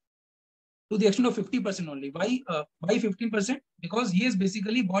only, to the extent of 50% only. Why 15%? Because he has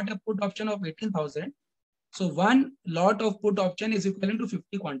basically bought a put option of 18,000. So one lot of put option is equivalent to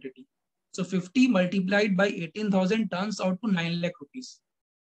 50 quantity. So 50 multiplied by 18,000 turns out to 9 lakh rupees.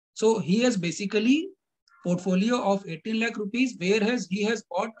 So he has basically portfolio of 18 lakh rupees, whereas he has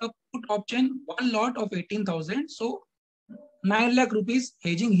bought a put option, one lot of 18,000. So 9 lakh rupees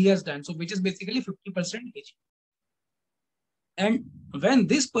hedging he has done. So which is basically 50% hedging. And when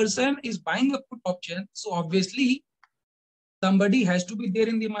this person is buying a put option, so obviously somebody has to be there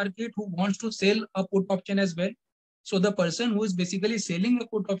in the market who wants to sell a put option as well. So the person who is basically selling a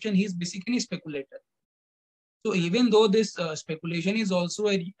put option, he is basically a speculator. So even though this speculation is also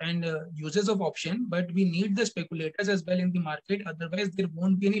and uses of option, but we need the speculators as well in the market. Otherwise, there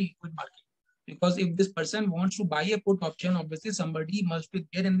won't be any liquid market. Because if this person wants to buy a put option, obviously somebody must be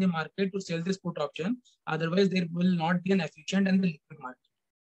there in the market to sell this put option. Otherwise, there will not be an efficient and the liquid market.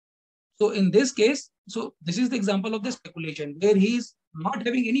 So in this case, so this is the example of the speculation where he is not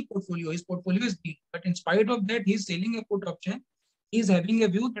having any portfolio. His portfolio is big, but in spite of that, he is selling a put option. He is having a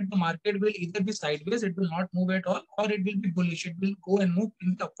view that the market will either be sideways, it will not move at all, or it will be bullish. It will go and move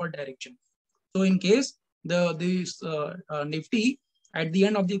in the upward direction. So in case this Nifty at the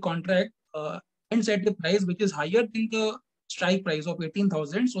end of the contract ends at a price which is higher than the strike price of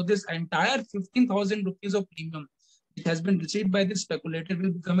 18,000, so this entire 15,000 rupees of premium which has been received by this speculator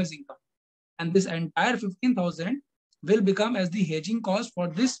will become as income. And this entire 15,000 will become as the hedging cost for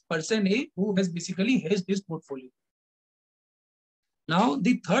this person A who has basically hedged his portfolio. Now,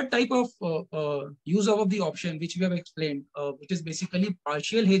 the third type of use of the option which we have explained, which is basically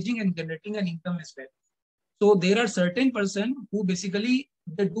partial hedging and generating an income as well. So there are certain person who basically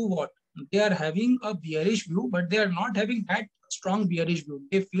they do what? They are having a bearish view, but they are not having that strong bearish view.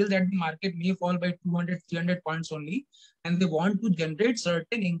 They feel that the market may fall by 200, 300 points only, and they want to generate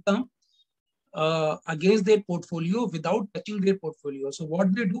certain income against their portfolio without touching their portfolio. So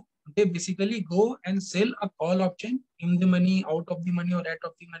what they do, they basically go and sell a call option in the money, out of the money, or out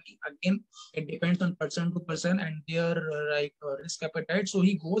of the money. Again, it depends on person to person and their risk appetite. So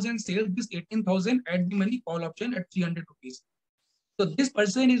he goes and sells this 18,000 at the money call option at 300 rupees. So this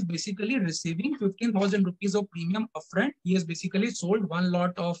person is basically receiving 15,000 rupees of premium upfront. He has basically sold one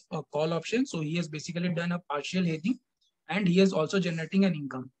lot of call option. So he has basically done a partial hedging, and he is also generating an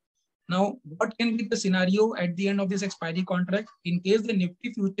income. Now, what can be the scenario at the end of this expiry contract? In case the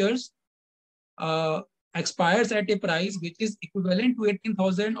Nifty futures expires at a price which is equivalent to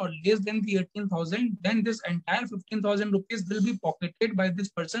 18,000 or less than the 18,000, then this entire 15,000 rupees will be pocketed by this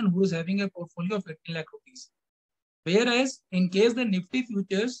person who is having a portfolio of 18 lakh rupees. Whereas in case the Nifty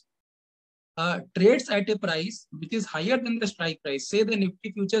futures trades at a price which is higher than the strike price, say the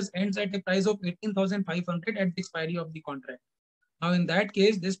Nifty futures ends at a price of 18,500 at the expiry of the contract. Now, in that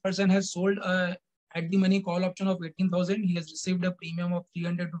case, this person has sold at the money call option of 18,000. He has received a premium of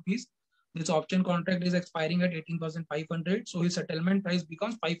 300 rupees. This option contract is expiring at 18,500. So his settlement price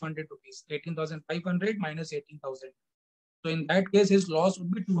becomes 500 rupees. 18,500 minus 18,000. So in that case, his loss would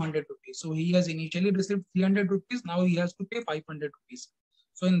be 200 rupees. So he has initially received 300 rupees. Now he has to pay 500 rupees.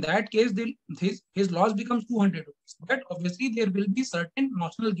 So in that case, his loss becomes 200 rupees. But obviously, there will be certain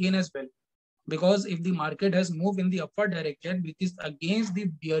notional gain as well. Because if the market has moved in the upward direction, which is against the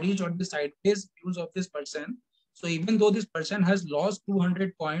bearish or the sideways views of this person, so even though this person has lost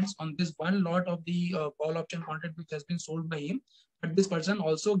 200 points on this one lot of the call option contract which has been sold by him, but this person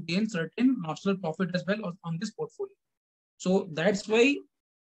also gains certain notional profit as well on this portfolio. So that's why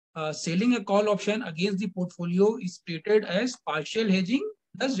selling a call option against the portfolio is treated as partial hedging,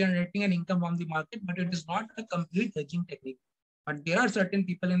 thus generating an income from the market, but it is not a complete hedging technique. But there are certain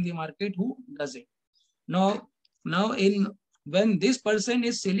people in the market who does it. Now when this person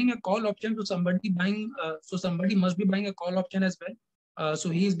is selling a call option to somebody buying, so somebody must be buying a call option as well. So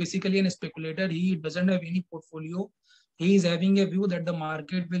he is basically a speculator. He doesn't have any portfolio. He is having a view that the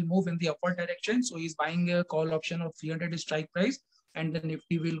market will move in the upward direction. So he's buying a call option of 300 strike price, and the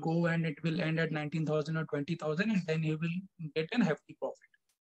Nifty will go and it will end at 19,000 or 20,000, and then he will get a hefty profit.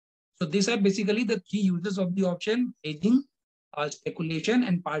 So these are basically the key uses of the option: hedging, speculation,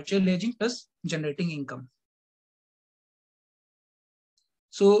 and partial hedging plus generating income.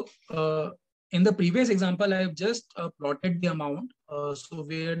 So in the previous example, I have just plotted the amount. So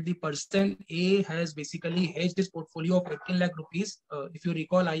where the person A has basically hedged his portfolio of 18 lakh rupees. If you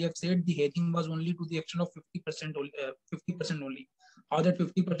recall, I have said the hedging was only to the extent of 50% only. 50% only. How that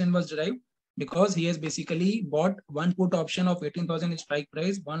 50% was derived? Because he has basically bought one put option of 18,000 strike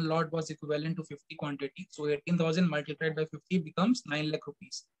price. One lot was equivalent to 50 quantity. So 18,000 multiplied by 50 becomes 9 lakh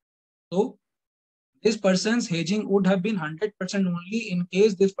rupees. So this person's hedging would have been 100% only in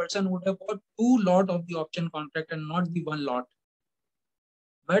case this person would have bought two lot of the option contract and not the one lot.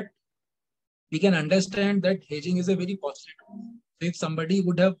 But we can understand that hedging is a very costly tool. So if somebody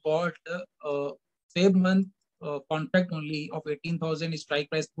would have bought a 5-month contract only of 18,000 strike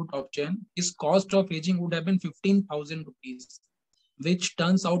price put option, his cost of hedging would have been 15,000 rupees, which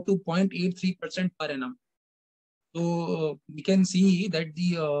turns out to 0.83% per annum. So we can see that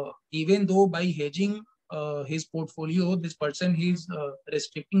the even though by hedging his portfolio, this person is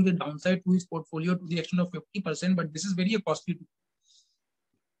restricting the downside to his portfolio to the extent of 50%, but this is very costly.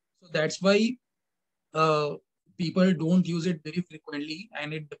 So that's why people don't use it very frequently,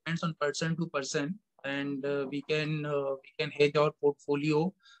 and it depends on person to person. And we can hedge our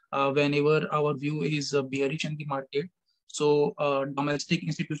portfolio whenever our view is bearish in the market. So domestic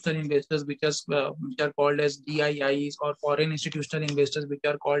institutional investors, which are called as DIIs, or foreign institutional investors, which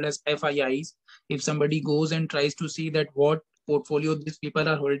are called as FIIs. If somebody goes and tries to see that what portfolio these people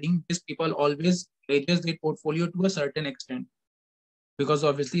are holding, these people always hedges their portfolio to a certain extent, because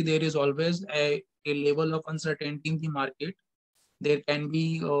obviously there is always a level of uncertainty in the market. There can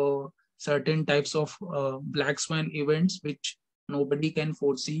be certain types of black swan events which nobody can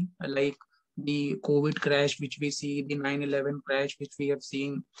foresee, like the COVID crash, which we see, the 9/11 crash, which we have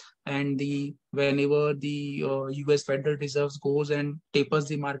seen, and whenever the US Federal Reserve goes and tapers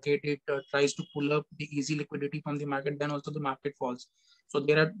the market, it tries to pull up the easy liquidity from the market, then also the market falls. So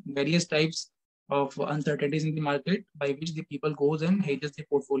there are various types of uncertainties in the market by which the people goes and hedges the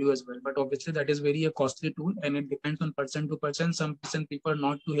portfolio as well. But obviously that is very a costly tool, and it depends on person to person. Some person prefer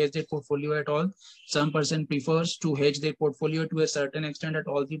not to hedge their portfolio at all. Some person prefers to hedge their portfolio to a certain extent at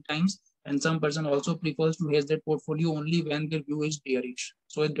all the times. And some person also prefers to hedge their portfolio only when their view is bearish.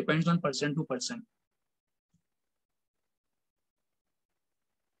 So it depends on person to person.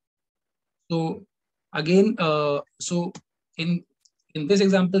 So again, so in this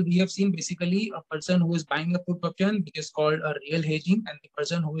example, we have seen basically a person who is buying a put option, which is called a real hedging, and the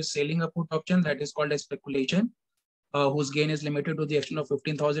person who is selling a put option, that is called a speculation, whose gain is limited to the extent of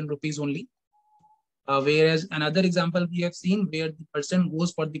 15,000 rupees only. Whereas another example we have seen where the person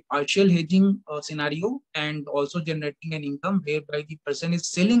goes for the partial hedging scenario and also generating an income, whereby the person is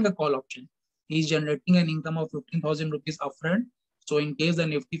selling a call option. He is generating an income of 15,000 rupees upfront. So in case the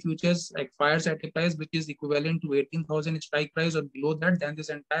Nifty futures expires at a price which is equivalent to 18,000 strike price or below that, then this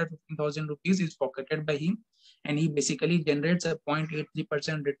entire 15,000 rupees is pocketed by him, and he basically generates a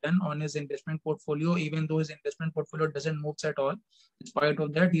 0.83% return on his investment portfolio, even though his investment portfolio doesn't move at all. In spite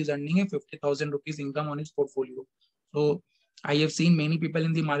of that, he is earning a 50,000 rupees income on his portfolio. So I have seen many people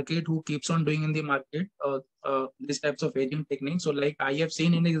in the market who keeps on doing in the market these types of hedging techniques. So like I have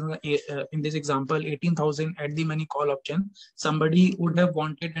seen in this example, 18,000 at the money call option. Somebody would have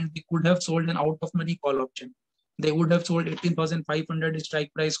wanted and they could have sold an out of money call option. They would have sold 18,500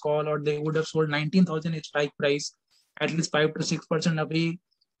 strike price call, or they would have sold 19,000 strike price, at least 5 to 6% away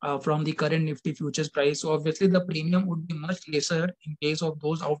from the current Nifty futures price. So obviously the premium would be much lesser in case of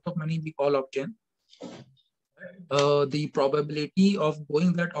those out of money the call option. The probability of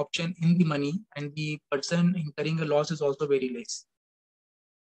going that option in the money and the person incurring a loss is also very less.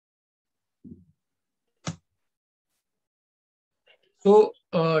 So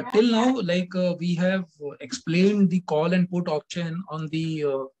till now, we have explained the call and put option on the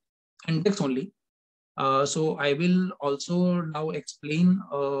index only. So I will also now explain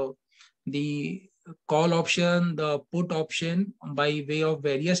the call option, the put option by way of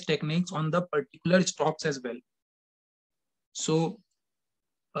various techniques on the particular stocks as well. So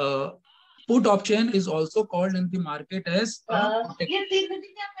put option is also called in the market as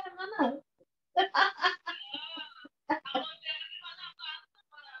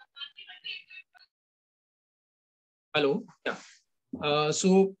hello. Yeah.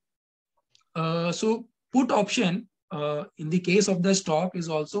 So put option in the case of the stock is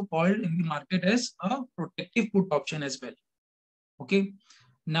also called in the market as a protective put option as well. Okay.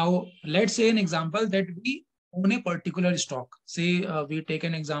 Now let's say an example that we own a particular stock. Say we take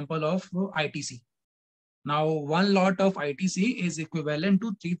an example of ITC. Now one lot of ITC is equivalent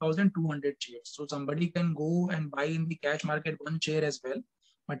to 3,200 shares. So somebody can go and buy in the cash market one share as well.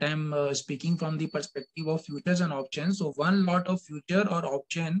 But I'm speaking from the perspective of futures and options. So one lot of future or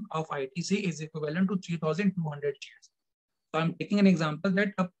option of ITC is equivalent to 3,200 shares. So I'm taking an example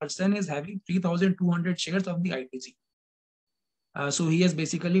that a person is having 3,200 shares of the ITC. So he has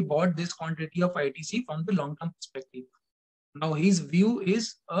basically bought this quantity of ITC from the long-term perspective. Now his view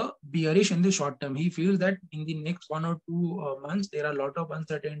is bearish in the short term. He feels that in the next 1 or 2 months, there are a lot of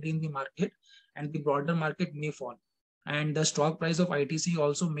uncertainty in the market and the broader market may fall. And the stock price of ITC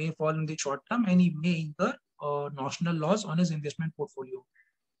also may fall in the short term and he may incur notional loss on his investment portfolio.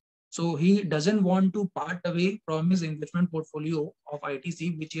 So he doesn't want to part away from his investment portfolio of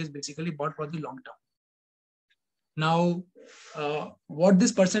ITC, which he has basically bought for the long term. Now, what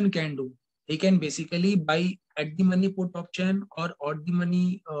this person can do, he can basically buy at the money put option or odd the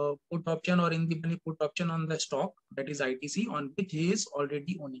money put option or in the money put option on the stock, that is ITC, on which he is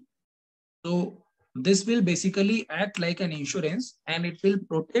already owning. So this will basically act like an insurance and it will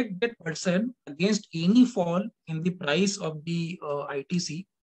protect that person against any fall in the price of the ITC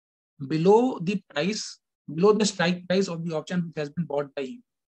below the strike price of the option which has been bought by him.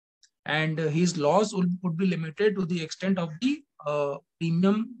 And his loss would be limited to the extent of the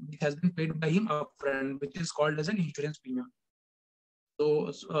premium which has been paid by him upfront, which is called as an insurance premium.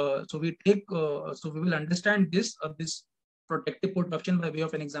 So, we will understand this protective put option by way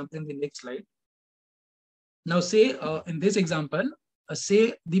of an example in the next slide. Now, say in this example,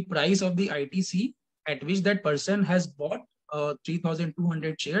 say the price of the ITC at which that person has bought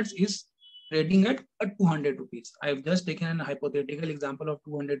 3,200 shares is trading at 200 rupees. I have just taken a hypothetical example of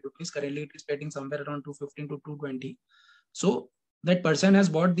 200 rupees. Currently, it is trading somewhere around 215 to 220. So that person has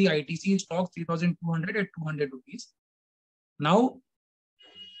bought the ITC stock 3,200 at 200 rupees. Now,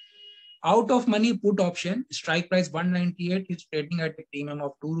 out of money put option, strike price 198 is trading at a premium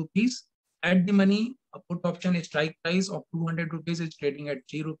of 2 rupees. At the money put option, strike price of 200 rupees is trading at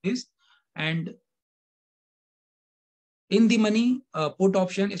 3 rupees. And in the money put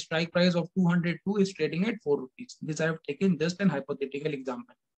option, strike price of 202 is trading at 4 rupees. This I have taken just an hypothetical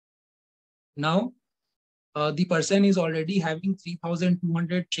example. Now, the person is already having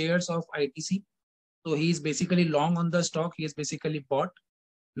 3,200 shares of ITC. So he is basically long on the stock. He is basically bought.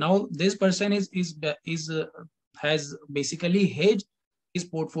 Now, this person has basically hedged his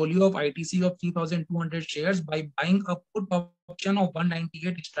portfolio of ITC of 3,200 shares by buying a put option of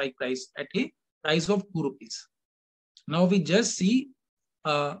 198 strike price at a price of 2 rupees. Now we just see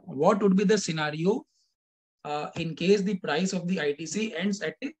what would be the scenario in case the price of the ITC ends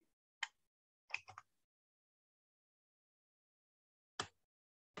at a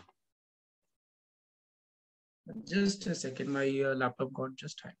just a second, my laptop got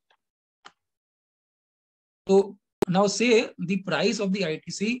just hacked. So now say the price of the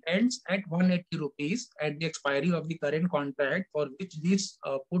ITC ends at 180 rupees at the expiry of the current contract for which this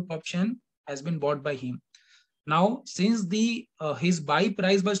put option has been bought by him. Now, since the his buy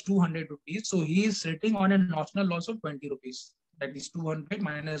price was 200 rupees, so he is sitting on a notional loss of 20 rupees. That is 200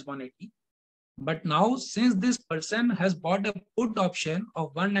 minus 180. But now, since this person has bought a put option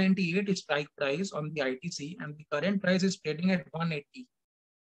of 198 strike price on the ITC and the current price is trading at 180.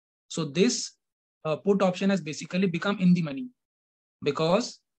 So this put option has basically become in the money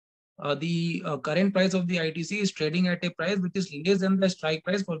because the current price of the ITC is trading at a price which is less than the strike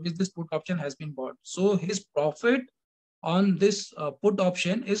price for which this put option has been bought. So his profit on this put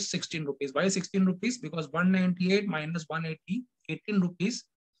option is 16 rupees. Why 16 rupees? Because 198 minus 180, 18 rupees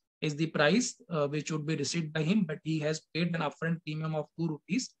is the price which would be received by him, but he has paid an upfront premium of 2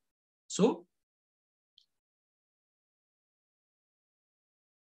 rupees. So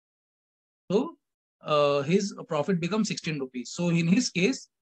his profit becomes 16 rupees. So in his case,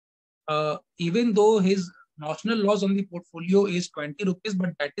 even though his notional loss on the portfolio is 20 rupees,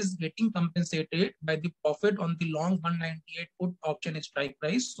 but that is getting compensated by the profit on the long 198 put option strike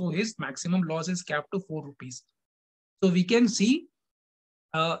price. So his maximum loss is capped to 4 rupees. So we can see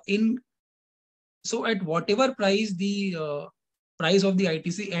in So at whatever price the price of the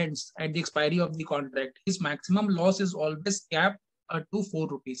ITC ends at the expiry of the contract, his maximum loss is always capped to 4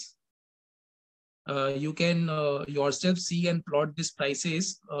 rupees. You can yourself see and plot these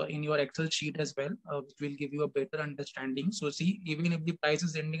prices in your Excel sheet as well, which will give you a better understanding. So see, even if the price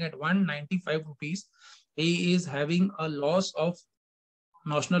is ending at 195 rupees, he is having a loss of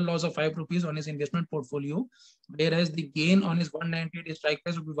notional loss of 5 rupees on his investment portfolio, whereas the gain on his 198 strike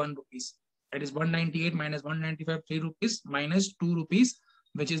price will be 1 rupees. That is 198 minus 195, 3 rupees minus 2 rupees,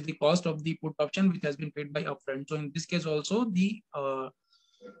 which is the cost of the put option which has been paid by upfront. So in this case also the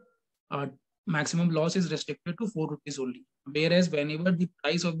maximum loss is restricted to 4 rupees only. Whereas whenever the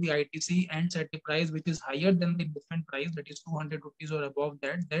price of the ITC ends at a price which is higher than the investment price, that is 200 rupees or above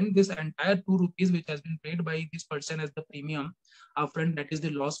that, then this entire 2 rupees which has been paid by this person as the premium upfront, that is the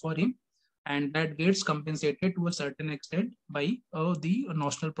loss for him, and that gets compensated to a certain extent by the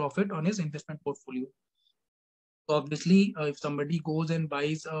notional profit on his investment portfolio. So obviously, if somebody goes and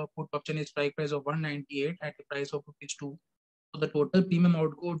buys a put option strike price of 198 at a price of rupees 2, so the total premium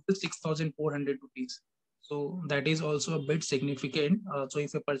outgo is 6,400 rupees. So that is also a bit significant. So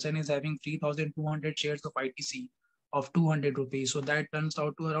if a person is having 3,200 shares of ITC of 200 rupees, so that turns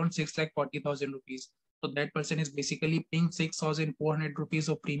out to around 6,40,000 rupees. So that person is basically paying 6,400 rupees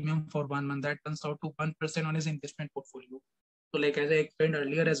of premium for 1 month. That turns out to 1% on his investment portfolio. So like as I explained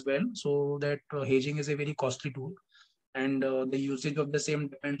earlier as well, so that hedging is a very costly tool, and the usage of the same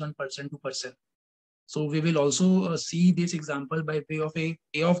depends on person to person. So we will also see this example by way of a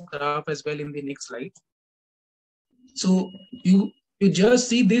payoff graph as well in the next slide. So you just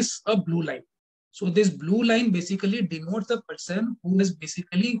see this blue line. So this blue line basically denotes the person who is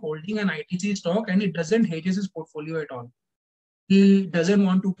basically holding an ITC stock and it doesn't hedges his portfolio at all. He doesn't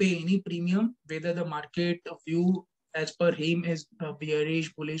want to pay any premium, whether the market view as per him is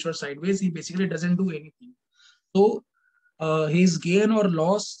bearish, bullish or sideways. He basically doesn't do anything. So his gain or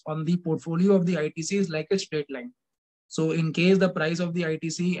loss on the portfolio of the ITC is like a straight line. So in case the price of the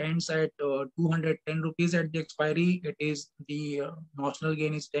ITC ends at 210 rupees at the expiry, it is the notional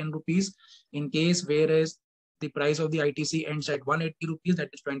gain is 10 rupees. In case whereas the price of the ITC ends at 180 rupees, that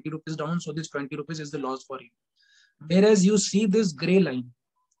is 20 rupees down. So this 20 rupees is the loss for him. Whereas you see this gray line,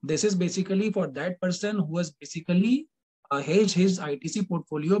 this is basically for that person who has basically hedged his ITC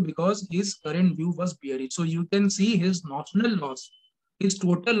portfolio because his current view was bearish. So you can see his notional loss. His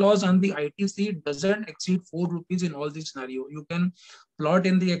total loss on the ITC doesn't exceed 4 rupees in all these scenario. You can plot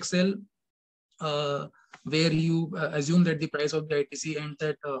in the Excel where you assume that the price of the ITC ends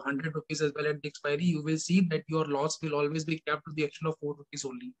at 100 rupees as well at the expiry. You will see that your loss will always be capped to the actual of 4 rupees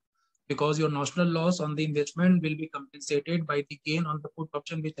only, because your notional loss on the investment will be compensated by the gain on the put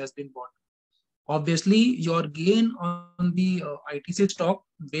option which has been bought. Obviously, your gain on the ITC stock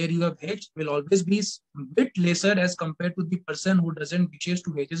where you have hedged will always be a bit lesser as compared to the person who doesn't wishes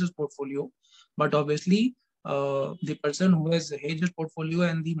to hedge his portfolio. But obviously, the person who has hedged his portfolio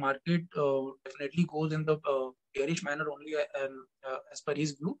and the market definitely goes in the bearish manner only as per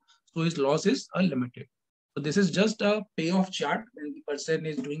his view. So his loss is limited. So this is just a payoff chart when the person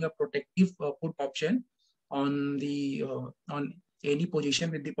is doing a protective put option on the on any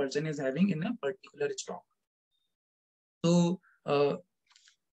position that the person is having in a particular stock. So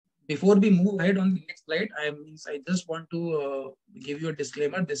before we move ahead on the next slide, I just want to give you a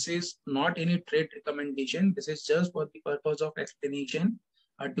disclaimer. This is not any trade recommendation. This is just for the purpose of explanation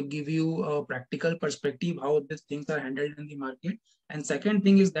to give you a practical perspective how these things are handled in the market. And second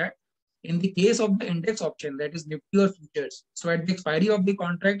thing is that in the case of the index option, that is Nifty or futures, so at the expiry of the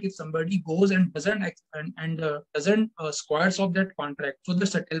contract, if somebody goes and doesn't squares off that contract, so the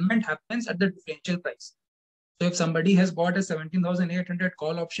settlement happens at the differential price. So if somebody has bought a 17,800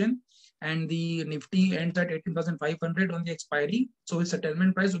 call option and the Nifty ends at 18,500 on the expiry, so his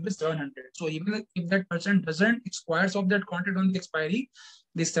settlement price will be 700. So even if that person doesn't squares off that contract on the expiry,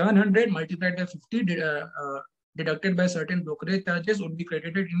 the 700 multiplied by 50 deducted by certain brokerage charges would be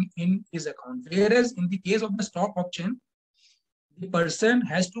credited in his account. Whereas in the case of the stock option, the person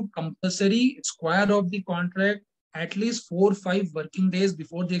has to compulsory square off the contract at least 4 or 5 working days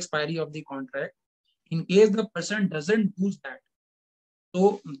before the expiry of the contract. In case the person doesn't do that,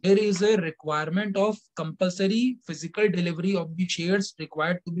 so there is a requirement of compulsory physical delivery of the shares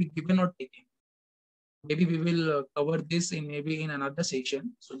required to be given or taken. Maybe we will cover this in another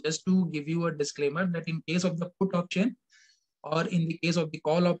section. So just to give you a disclaimer that in case of the put option or in the case of the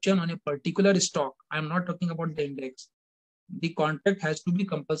call option on a particular stock, I'm not talking about the index, the contract has to be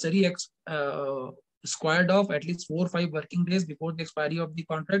compulsory squared off at least 4 or 5 working days before the expiry of the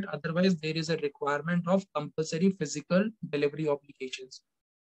contract. Otherwise, there is a requirement of compulsory physical delivery obligations.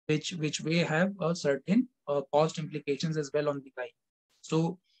 which may have a certain cost implications as well on the guy.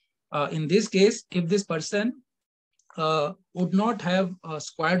 So in this case, if this person would not have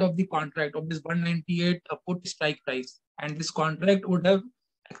squared of the contract of this 198 put strike price, and this contract would have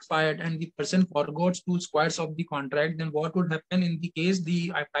expired and the person forgoes 2 squares of the contract, then what would happen in the case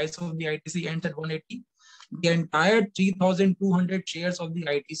the price of the ITC ends at 180? The entire 3,200 shares of the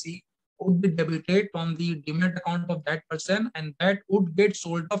ITC would be debited from the demat account of that person, and that would get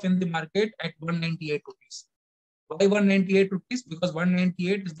sold off in the market at 198 rupees. Why 198 rupees? Because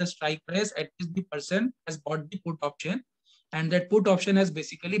 198 is the strike price at which the person has bought the put option, and that put option has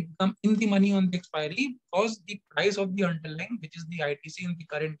basically become in the money on the expiry because the price of the underlying, which is the ITC in the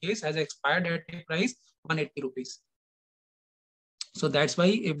current case, has expired at a price 180 rupees. So that's why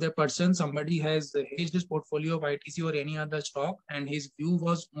if the person, somebody has hedged his portfolio of ITC or any other stock, and his view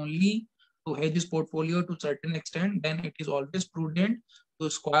was only to hedge his portfolio to a certain extent, then it is always prudent to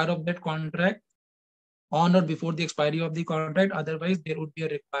square up that contract on or before the expiry of the contract. Otherwise, there would be a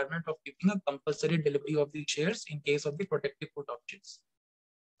requirement of giving a compulsory delivery of the shares in case of the protective put options.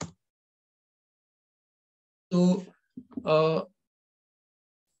 So,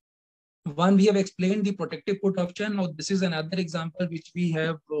 one, we have explained the protective put option. Now, this is another example which we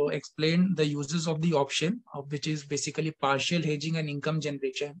have explained the uses of the option, which is basically partial hedging and income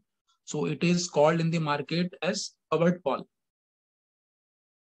generation. So, it is called in the market as covered call.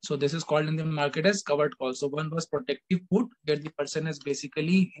 So this is called in the market as covered call. So one was protective put, where the person has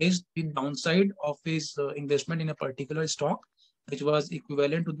basically hedged the downside of his investment in a particular stock, which was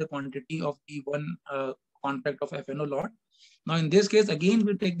equivalent to the quantity of the one contract of FNO lot. Now in this case, again,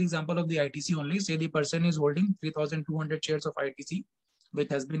 we take the example of the ITC only. Say the person is holding 3,200 shares of ITC, which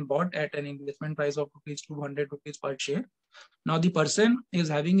has been bought at an investment price of rupees 200 rupees per share. Now the person is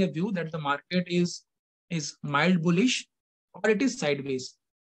having a view that the market is mild bullish or it is sideways.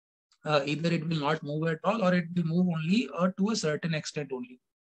 Either it will not move at all or it will move only to a certain extent only.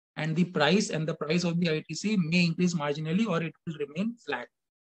 And the price of the ITC may increase marginally or it will remain flat.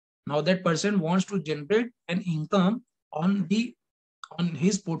 Now that person wants to generate an income on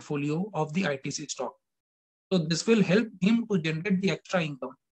his portfolio of the ITC stock. So this will help him to generate the extra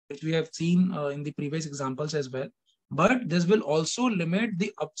income, which we have seen in the previous examples as well. But this will also limit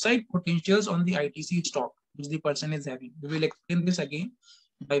the upside potentials on the ITC stock, which the person is having. We will explain this again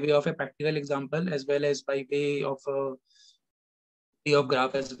by way of a practical example as well as by way of a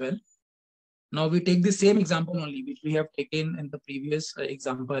graph as well. Now we take the same example only which we have taken in the previous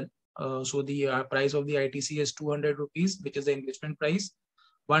example. So the price of the ITC is 200 rupees, which is the investment price.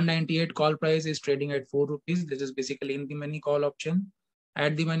 198 call price is trading at 4 rupees. This is basically in the money call option.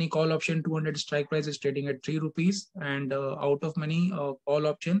 At the money call option, 200 strike price is trading at 3 rupees, and out of money call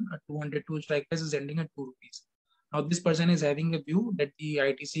option, 202 strike price is ending at 2 rupees. Now, this person is having a view that the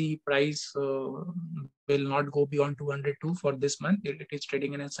ITC price will not go beyond 202 for this month. It is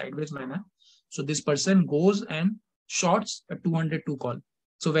trading in a sideways manner. So this person goes and shorts a 202 call.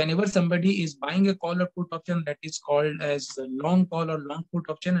 So whenever somebody is buying a call or put option, that is called as a long call or long put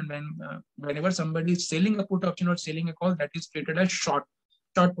option. And whenever somebody is selling a put option or selling a call, that is treated as short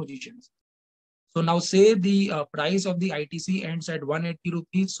positions. So now say the price of the ITC ends at 180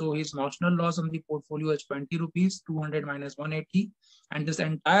 rupees. So his notional loss on the portfolio is 20 rupees, 200 minus 180. And this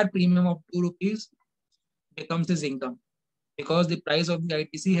entire premium of 2 rupees becomes his income because the price of the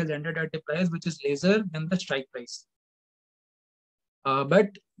ITC has ended at a price which is lesser than the strike price. But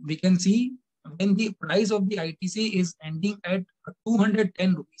we can see when the price of the ITC is ending at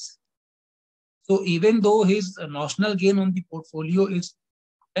 210 rupees. So even though his notional gain on the portfolio is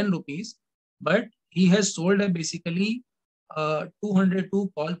 10 rupees, but he has sold a basically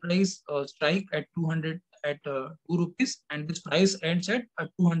 202 call price strike at 2 rupees, and this price ends at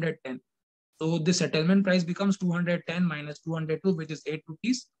 210. So the settlement price becomes 210 minus 202, which is 8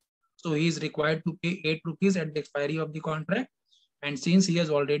 rupees. So he is required to pay 8 rupees at the expiry of the contract. And since he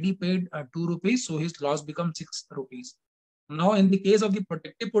has already paid 2 rupees, so his loss becomes 6 rupees. Now, in the case of the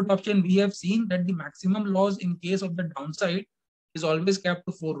protective put option, we have seen that the maximum loss in case of the downside is always capped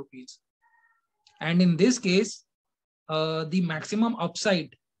to 4 rupees. And in this case, the maximum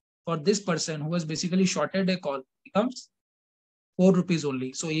upside for this person who has basically shorted a call becomes 4 rupees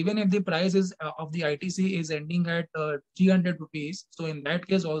only. So even if the price is of the ITC is ending at 300 rupees, so in that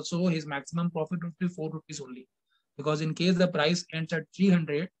case also his maximum profit would be 4 rupees only. Because in case the price ends at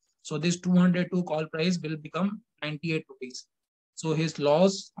 300, so this 202 call price will become 98 rupees. So his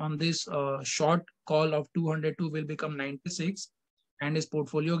loss on this short call of 202 will become 96. and his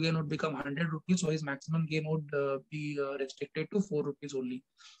portfolio gain would become 100 rupees, so his maximum gain would be restricted to 4 rupees only.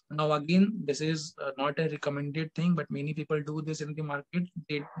 Now again, this is not a recommended thing, but many people do this in the market.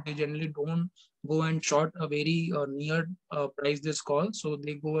 They generally don't go and short a very near price this call, so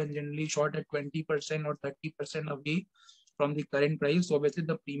they go and generally short at 20% or 30% away from the current price. So obviously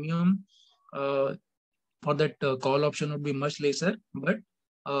the premium for that call option would be much lesser, but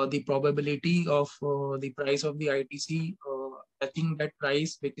the probability of the price of the ITC touching that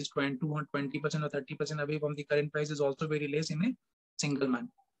price, which is 20% or 30% away from the current price, is also very less in a single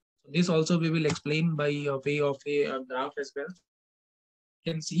month. So this also we will explain by way of a graph as well.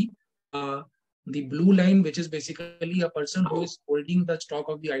 You can see the blue line, which is basically a person who is holding the stock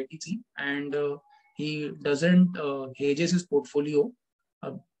of the ITC, and he doesn't hedges his portfolio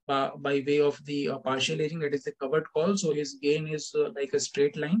by way of the partial hedging, that is the covered call. So his gain is like a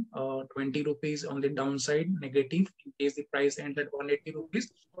straight line, 20 rupees on the downside negative in case the price ends at 180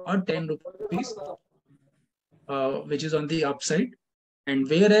 rupees, or 10 rupees which is on the upside. And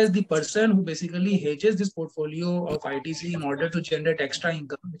whereas the person who basically hedges this portfolio of ITC in order to generate extra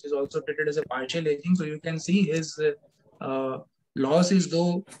income, which is also treated as a partial hedging, so you can see his loss is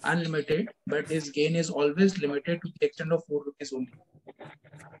though unlimited, but his gain is always limited to the extent of 4 rupees only.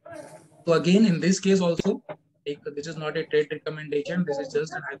 So again, in this case also, this is not a trade recommendation. This is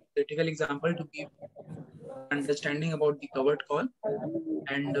just an hypothetical example to give understanding about the covered call.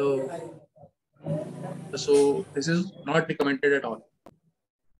 And so this is not recommended at all.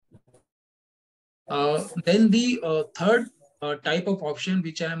 Then the third type of option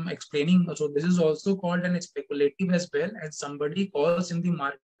which I am explaining, so this is also called an speculative as well, and somebody calls in the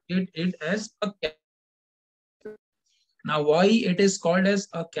market it as a cash. Now, why it is called as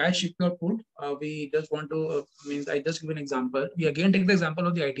a cash secure put? We just want to I just give an example. We again take the example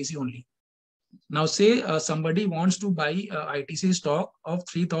of the ITC only. Now, say somebody wants to buy ITC stock of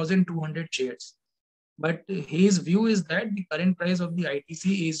 3,200 shares, but his view is that the current price of the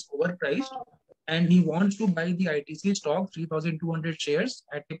ITC is overpriced, and he wants to buy the ITC stock 3,200 shares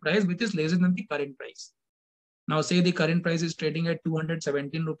at a price which is lesser than the current price. Now, say the current price is trading at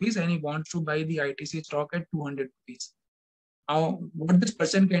 217 rupees, and he wants to buy the ITC stock at 200 rupees. Now, what this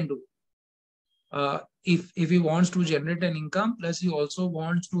person can do, if he wants to generate an income, plus he also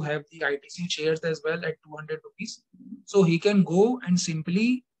wants to have the ITC shares as well at 200 rupees, so he can go and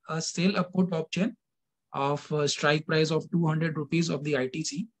simply sell a put option of a strike price of 200 rupees of the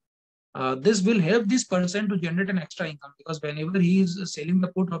ITC. This will help this person to generate an extra income, because whenever he is selling the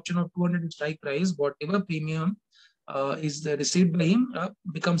put option of 200 strike price, whatever premium is received by him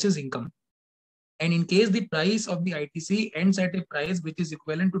becomes his income. And in case the price of the ITC ends at a price which is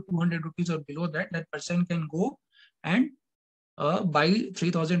equivalent to 200 rupees or below that, that person can go and buy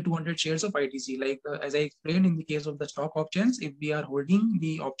 3,200 shares of ITC. Like as I explained in the case of the stock options, if we are holding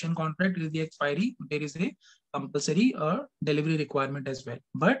the option contract till the expiry, there is a compulsory delivery requirement as well.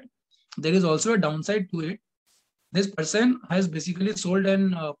 But there is also a downside to it. This person has basically sold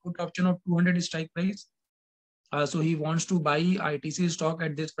an put option of 200 strike price. So he wants to buy ITC stock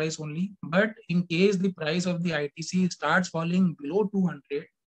at this price only. But in case the price of the ITC starts falling below 200,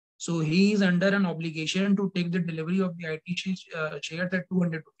 so he is under an obligation to take the delivery of the ITC shares at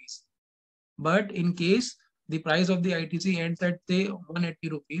 200 rupees. But in case the price of the ITC ends at say 180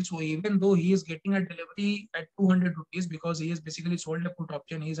 rupees, so even though he is getting a delivery at 200 rupees because he has basically sold a put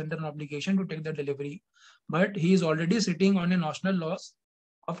option, he is under an obligation to take the delivery. But he is already sitting on a notional loss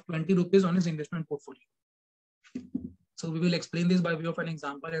of 20 rupees on his investment portfolio. So we will explain this by way of an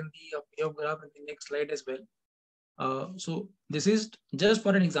example and the payoff graph in the next slide as well. So this is just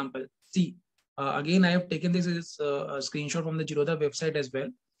for an example. See, again, I have taken this as a screenshot from the Zerodha website as well.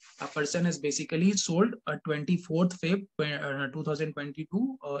 A person has basically sold a 24th Feb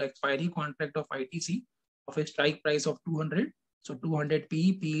 2022 expiry contract of ITC of a strike price of 200. So 200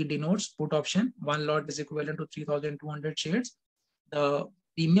 PE denotes put option. One lot is equivalent to 3,200 shares. The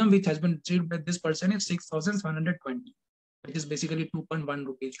premium which has been received by this person is 6,720, which is basically 2.1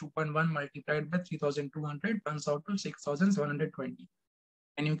 rupees. 2.1 multiplied by 3,200 turns out to 6,720.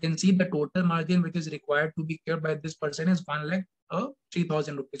 And you can see the total margin which is required to be kept by this person is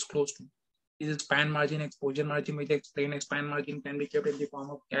 1,03,000 rupees, close to. This is span margin, exposure margin, which I explained. Span margin can be kept in the form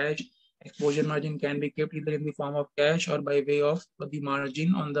of cash. Exposure margin can be kept either in the form of cash or by way of the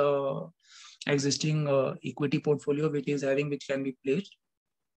margin on the existing equity portfolio which can be placed.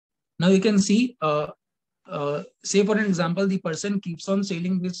 Now you can see, say for an example, the person keeps on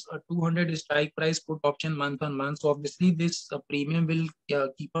selling this 200 strike price put option month on month. So obviously this premium will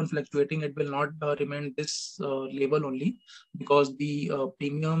keep on fluctuating. It will not remain this level only, because the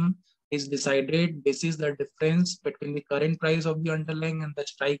premium is decided basis the difference between the current price of the underlying and the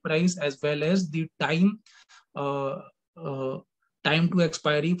strike price, as well as the time time to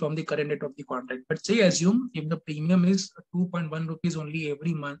expiry from the current date of the contract. But say assume if the premium is 2.1 rupees only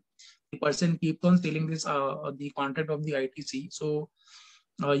every month, the person keeps on selling this the contract of the ITC. So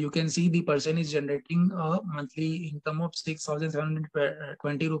you can see the person is generating a monthly income of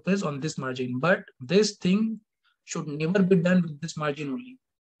 6,720 rupees on this margin. But this thing should never be done with this margin only,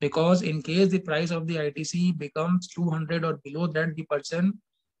 because in case the price of the ITC becomes 200 or below that, the person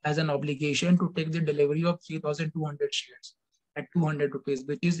has an obligation to take the delivery of 3,200 shares at 200 rupees,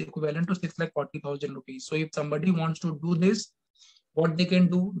 which is equivalent to 6,40,000 rupees. So if somebody wants to do this, what they can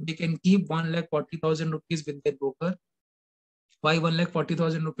do, they can keep 1,40,000 rupees with their broker. Why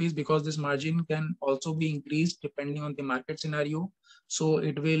 1,40,000 rupees? Because this margin can also be increased depending on the market scenario. So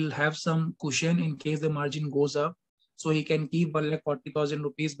it will have some cushion in case the margin goes up. So he can keep 1,40,000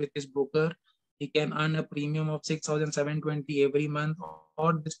 rupees with his broker. He can earn a premium of 6,720 every month,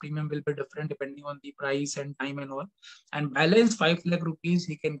 or this premium will be different depending on the price and time and all. And balance 5 lakh rupees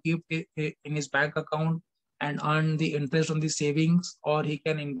he can keep it in his bank account and earn the interest on the savings, or he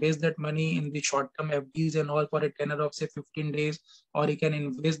can invest that money in the short-term FDs and all for a tenor of say 15 days, or he can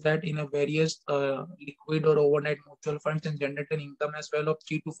invest that in a various liquid or overnight mutual funds and generate an income as well of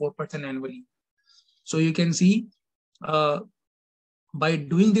 3 to 4% annually. So you can see by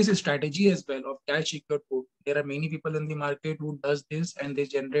doing this strategy as well of cash secured put, there are many people in the market who does this and they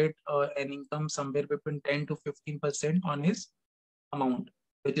generate an income somewhere between 10 to 15% on his amount,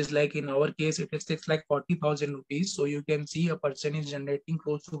 which is like in our case, it is 6,40,000 rupees. So you can see a person is generating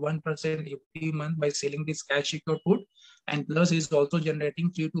close to 1% every month by selling this cash secured put, and plus is also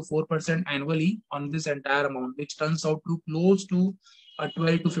generating 3 to 4% annually on this entire amount, which turns out to close to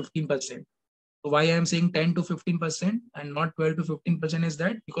 12 to 15%. So why I am saying 10 to 15% and not 12 to 15% is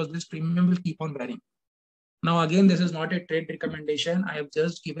that because this premium will keep on varying. Now, again, this is not a trade recommendation. I have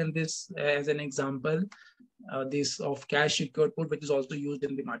just given this as an example, this of cash secured put, which is also used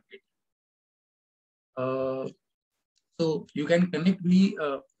in the market. So you can connect with me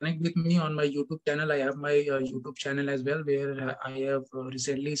on my YouTube channel. I have my YouTube channel as well, where I have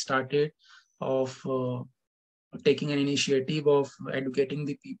recently started of taking an initiative of educating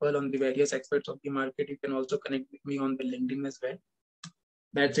the people on the various aspects of the market. You can also connect with me on the LinkedIn as well.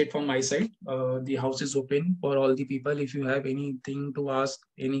 That's it from my side. The house is open for all the people. If you have anything to ask,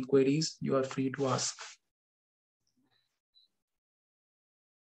 any queries, you are free to ask.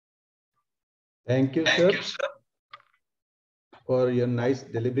 Thank you, sir, for your nice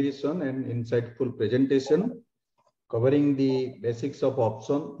deliberation and insightful presentation covering the basics of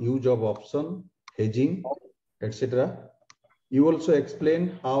option, use of option, hedging, etc. You also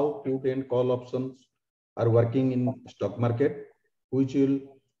explained how put and call options are working in stock market, which will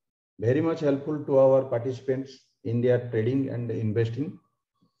very much helpful to our participants in their trading and investing.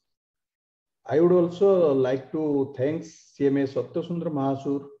 I would also like to thank CMA Satyasundar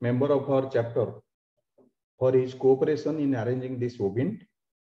Mahasur, member of our chapter, for his cooperation in arranging this WEBINT.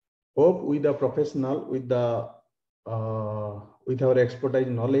 Hope with the professional, with our expertise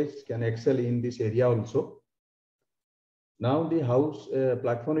knowledge, can excel in this area also. Now the house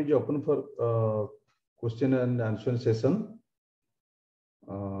platform is open for question and answer session.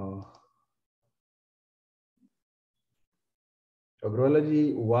 Agarwal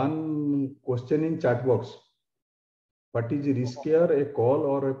ji, one question in chat box. What is riskier, a call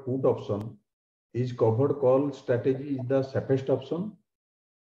or a put option? Is covered call strategy is the safest option?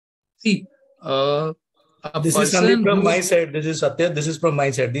 See, this is Sandip from my side. This is Satya. This is from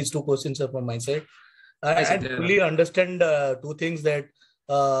my side. These two questions are from my side. I fully understand two things, that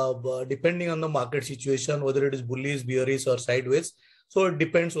depending on the market situation, whether it is bullish, bearish, or sideways, so it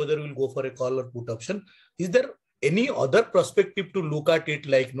depends whether we'll go for a call or put option. Is there any other perspective to look at it,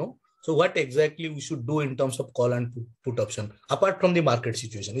 like no? So what exactly we should do in terms of call and put option apart from the market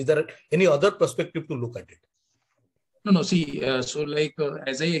situation? Is there any other perspective to look at it? No. See, so like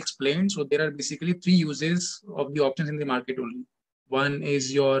as I explained, so there are basically three uses of the options in the market only. One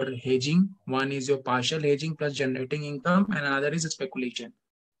is your hedging, one is your partial hedging plus generating income, and another is speculation.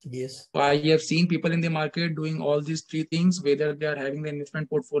 Yes. So I have seen people in the market doing all these three things, whether they are having the investment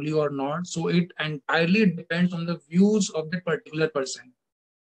portfolio or not. So it entirely depends on the views of that particular person.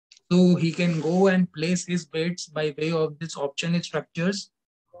 So he can go and place his bets by way of this option structures.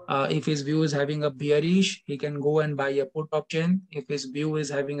 If his view is having a bearish, he can go and buy a put option. If his view is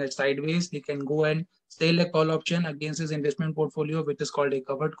having a sideways, he can go and sell a call option against his investment portfolio, which is called a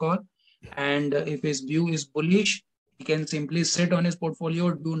covered call. And if his view is bullish, he can simply sit on his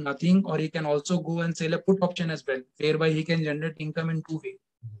portfolio, do nothing, or he can also go and sell a put option as well, whereby he can generate income in two ways.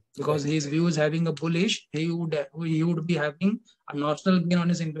 because his view is having a bullish, he would be having a notional gain on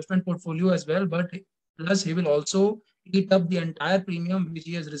his investment portfolio as well, but plus he will also eat up the entire premium which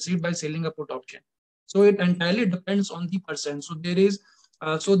he has received by selling a put option. So it entirely depends on the person. So there is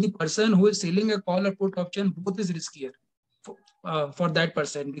so the person who is selling a call or put option, both is riskier for that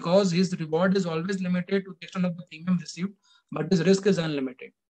person, because his reward is always limited to the extent of the premium received, but his risk is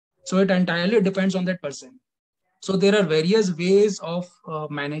unlimited. So it entirely depends on that person. So there are various ways of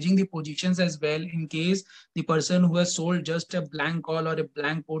managing the positions as well. In case the person who has sold just a blank call or a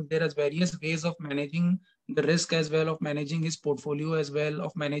blank put, there are various ways of managing the risk as well, of managing his portfolio as well,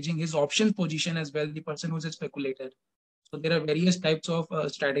 of managing his options position as well, the person who's a speculator. So there are various types of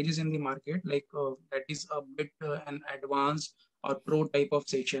strategies in the market, like that is a bit an advanced or pro type of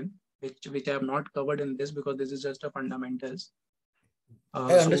section, which I have not covered in this because this is just a fundamentals.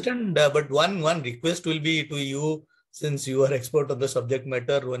 I understand, but one request will be to you, since you are expert on the subject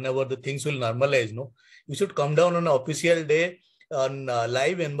matter. Whenever the things will normalize, no, you should come down on an official day on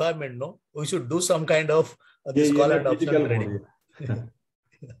live environment. No, we should do some kind of this call and option trading.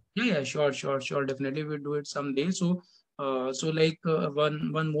 Yeah, sure, definitely we'll do it someday. So like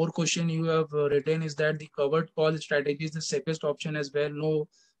one more question you have written is that the covered call strategy is the safest option as well. No,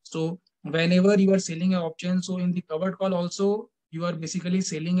 so whenever you are selling an option, so in the covered call also you are basically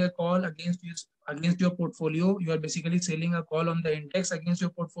selling a call against your portfolio. You are basically selling a call on the index against your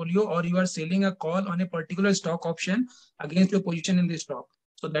portfolio, or you are selling a call on a particular stock option against your position in the stock.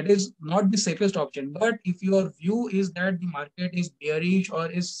 So that is not the safest option. But if your view is that the market is bearish or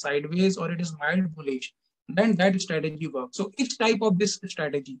is sideways or it is mild bullish, then that strategy works. So each type of this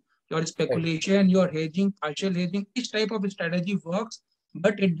strategy, your speculation, your hedging, partial hedging, each type of strategy works,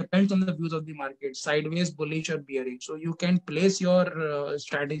 but it depends on the views of the market, sideways, bullish or bearish. So you can place your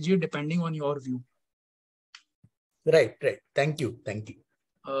strategy depending on your view. Right. Thank you.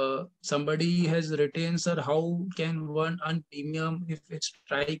 Somebody has written, sir, how can one earn premium if its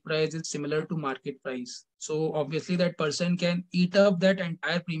strike price is similar to market price? So obviously that person can eat up that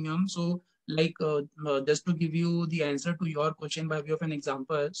entire premium. So like just to give you the answer to your question by way of an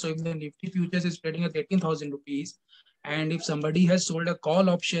example. So if the Nifty futures is trading at 18,000 rupees, and if somebody has sold a call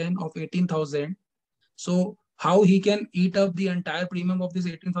option of 18,000, so how he can eat up the entire premium of this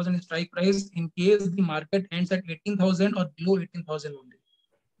 18,000 strike price in case the market ends at 18,000 or below 18,000 only.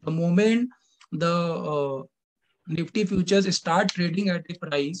 The moment the Nifty futures start trading at a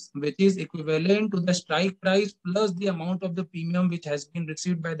price which is equivalent to the strike price plus the amount of the premium which has been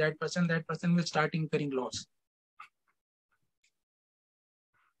received by that person will start incurring loss.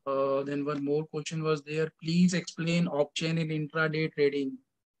 Then one more question was there. Please explain option in intraday trading.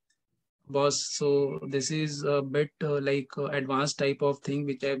 Boss, so this is a bit like advanced type of thing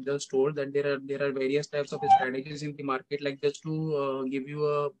which I've just told, that there are various types of strategies in the market. Like just to give you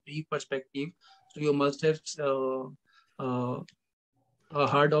a brief perspective, so you must have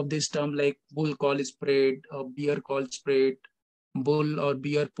heard of this term like bull call spread, bear call spread, bull or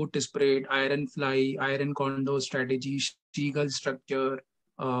bear put spread, iron fly, iron condor strategy, seagull structure,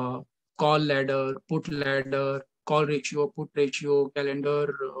 call ladder, put ladder, call ratio, put ratio,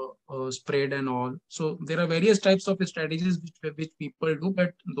 calendar spread and all. So there are various types of strategies which people do,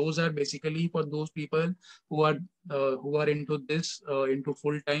 but those are basically for those people who are into this into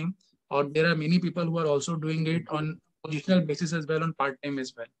full time, or there are many people who are also doing it on positional basis as well, on part time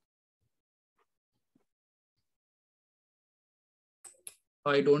as well.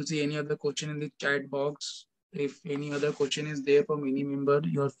 I don't see any other question in the chat box. If any other question is there from any member,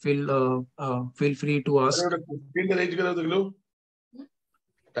 you feel free to ask.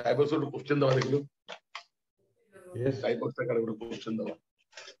 Yes.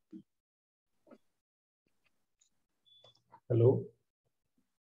 Hello.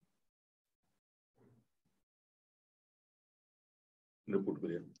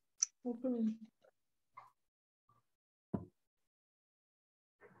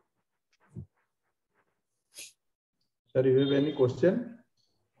 Sir, you have any question?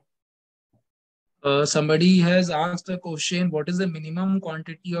 Somebody has asked a question, what is the minimum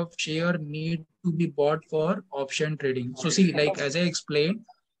quantity of share need to be bought for option trading? So see, like as I explained,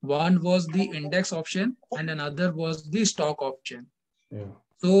 one was the index option and another was the stock option. Yeah.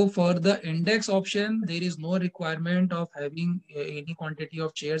 So for the index option, there is no requirement of having any quantity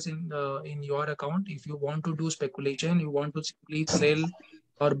of shares in your account. If you want to do speculation, you want to simply sell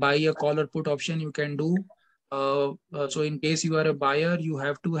or buy a call or put option, you can do. So in case you are a buyer, you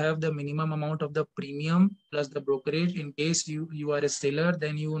have to have the minimum amount of the premium plus the brokerage. In case you are a seller,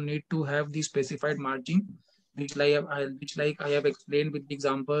 then you need to have the specified margin, which like I have explained with the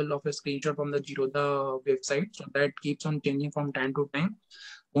example of a screenshot from the Zerodha website. So that keeps on changing from time to time.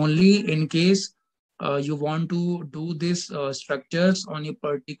 Only in case you want to do this structures on a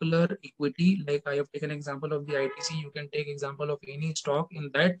particular equity, like I have taken example of the ITC, you can take example of any stock. In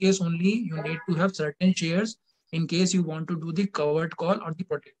that case only, you need to have certain shares in case you want to do the covered call or the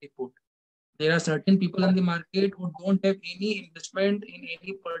protective put. There are certain people in the market who don't have any investment in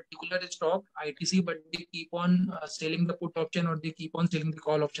any particular stock, ITC, but they keep on selling the put option or they keep on selling the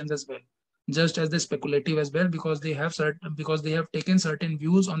call options as well, just as the speculative as well, because they have taken certain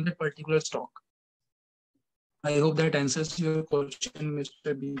views on that particular stock. I hope that answers your question,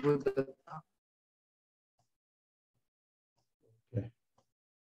 Mr. Bibhu Datta. Okay.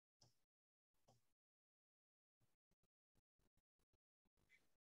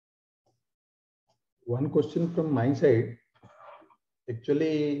 One question from my side.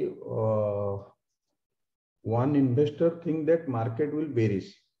 Actually, one investor think that market will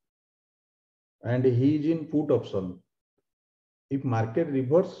bearish and he is in put option. If market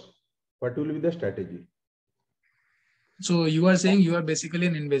reverse, what will be the strategy? So you are saying you are basically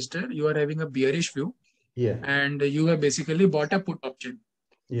an investor, you are having a bearish view. Yeah. And you have basically bought a put option.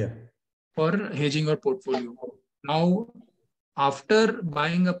 Yeah. For hedging your portfolio. Now, after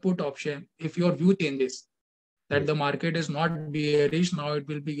buying a put option, if your view changes that the market is not bearish, now it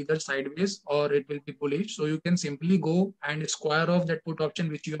will be either sideways or it will be bullish. So you can simply go and square off that put option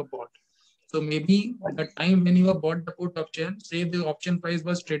which you have bought. So maybe the time when you have bought the put option, say the option price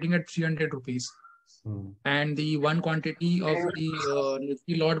was trading at 300 rupees. And the one quantity of the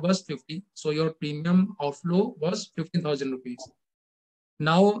Nifty lot was 50. So your premium outflow was 15,000 rupees.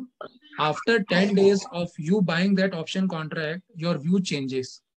 Now, after 10 days of you buying that option contract, your view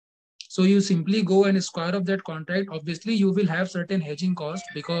changes. So you simply go and square off that contract. Obviously, you will have certain hedging costs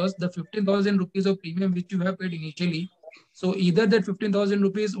because the 15,000 rupees of premium which you have paid initially. So either that 15,000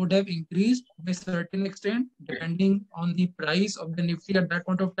 rupees would have increased by a certain extent, depending on the price of the Nifty at that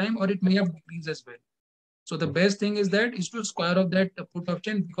point of time, or it may have decreased as well. So the best thing is to square off that put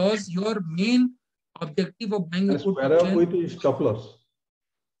option, because your main objective of buying a put option with stop loss.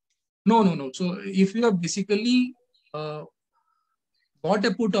 No. So if you have basically bought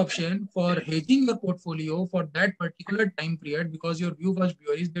a put option for hedging your portfolio for that particular time period, because your view was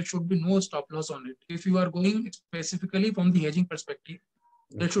bearish, there should be no stop loss on it. If you are going specifically from the hedging perspective,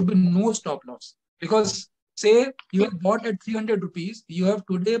 there should be no stop loss. Because say you have bought at 300 rupees, you have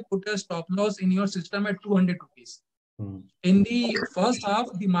today put a stop loss in your system at 200 rupees. In the first half,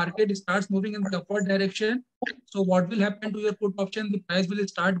 the market starts moving in the upward direction. So what will happen to your put option? The price will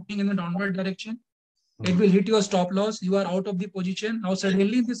start going in the downward direction. It will hit your stop loss. You are out of the position. Now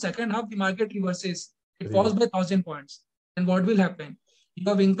suddenly in the second half, the market reverses. It falls by 1,000 points. And what will happen? You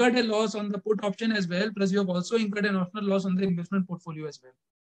have incurred a loss on the put option as well. Plus you have also incurred an optional loss on the investment portfolio as well.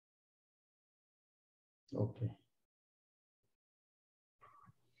 Okay.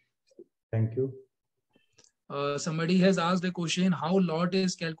 Thank you. Somebody has asked a question, how lot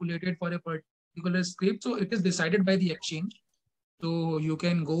is calculated for a particular script? So it is decided by the exchange. So you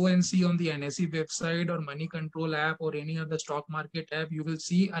can go and see on the NSE website or Money Control app or any other stock market app, you will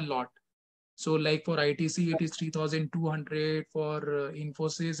see a lot. So like for ITC, it is 3,200. For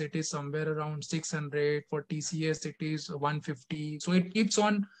Infosys, it is somewhere around 600. For TCS, it is 150. So it keeps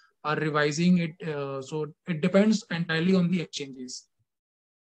on revising it. So it depends entirely on the exchanges.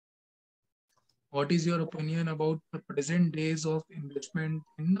 What is your opinion about the present days of investment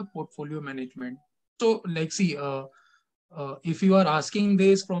in the portfolio management? So like, see, if you are asking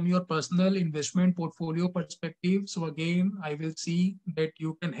this from your personal investment portfolio perspective, so again, I will see that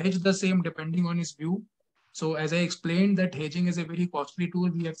you can hedge the same depending on his view. So as I explained, that hedging is a very costly tool.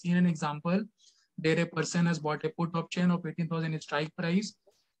 We have seen an example where a person has bought a put option of 18,000 strike price,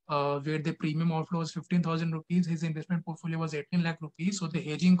 where the premium outflow was 15,000 rupees. His investment portfolio was 18 lakh rupees. So the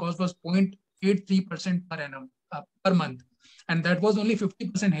hedging cost was 0.83% per annum, per month. And that was only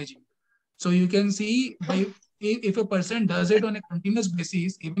 50% hedging. So you can see if a person does it on a continuous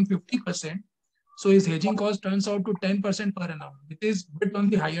basis, even 50%, so his hedging cost turns out to 10% per annum. It is a bit on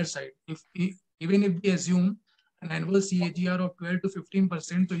the higher side. Even if we assume an annual CAGR of 12 to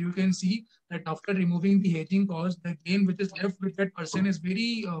 15%, so you can see that after removing the hedging cost, the gain which is left with that person is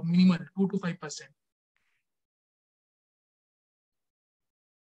very minimal, 2 to 5%.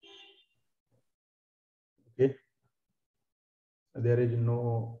 Okay. There is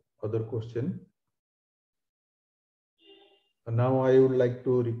no other question. Now I would like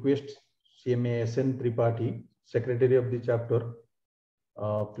to request CMA SN Tripathi, Secretary of the chapter,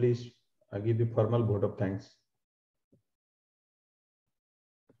 please give the formal vote of thanks.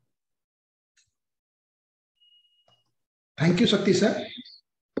 Thank you, Shakti sir,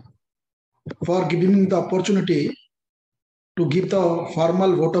 for giving me the opportunity to give the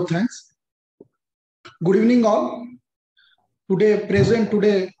formal vote of thanks. Good evening all.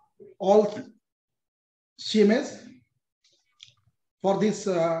 Today all CMS for this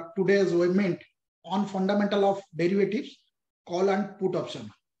today's WEBINT on fundamental of derivatives, call and put option.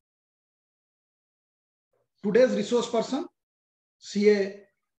 Today's resource person, CA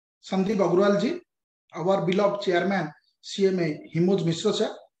Sandip Agarwal ji, our beloved chairman, CMA Himoj Mishra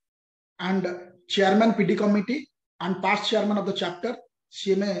sir, and chairman PD committee and past chairman of the chapter,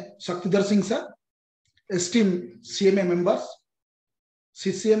 CMA Shaktidhar Singh sir, esteemed CMA members,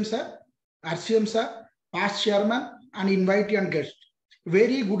 CCM sir, RCM sir, past chairman and invitee and guest.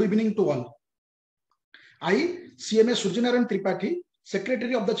 Very good evening to all. I, CMA Surjanaran Tripathi,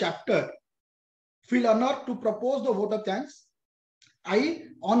 secretary of the chapter, feel honored to propose the vote of thanks. I,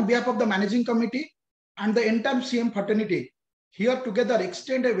 on behalf of the managing committee and the entire CM fraternity, here together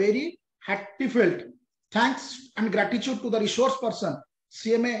extend a very heartfelt thanks and gratitude to the resource person,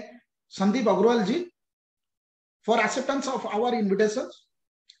 CMA Sandip Agarwal ji, for acceptance of our invitations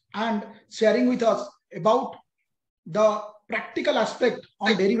and sharing with us about the practical aspect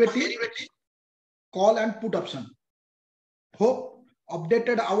on derivative, call and put option. Hope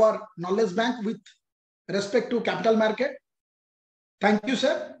updated our knowledge bank with respect to capital market. Thank you,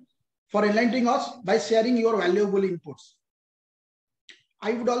 sir, for enlightening us by sharing your valuable inputs.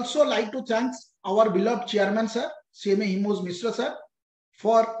 I would also like to thank our beloved chairman, sir, CMA Himoj Mishra, sir,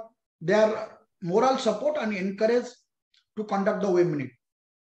 for their moral support and encourage to conduct the WEBINT.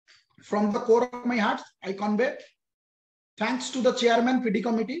 From the core of my heart, I convey thanks to the chairman PD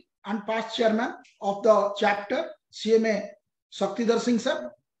committee and past chairman of the chapter, CMA Shaktidhar Singh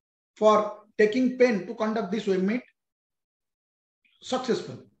sir, for taking pain to conduct this WEBINT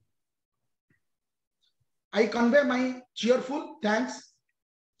successful. I convey my cheerful thanks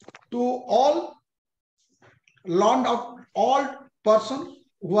to all learned of all persons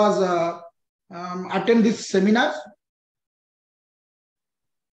who has attend this seminar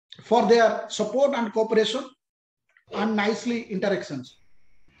for their support and cooperation and nicely interactions.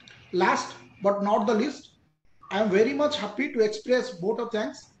 Last but not the least, I am very much happy to express vote of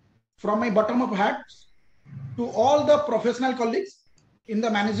thanks from my bottom of heart to all the professional colleagues in the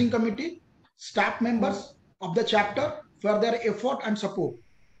managing committee, staff members of the chapter for their effort and support.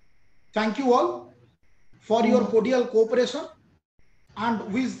 Thank you all for your cordial cooperation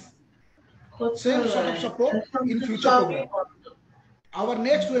and with same sort of support in future program. Our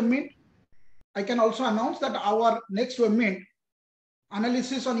next WEBINT, I can also announce that our next WEBINT,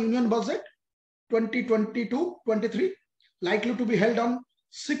 analysis on union budget 2022-23, likely to be held on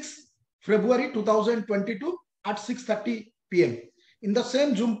 6 February 2022 at 6:30 p.m. in the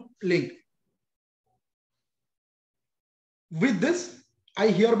same Zoom link. With this, I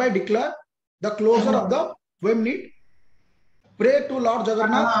hereby declare the closure of the WEBINT. Pray to Lord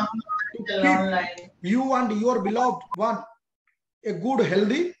Jagannath to keep you and your beloved one a good,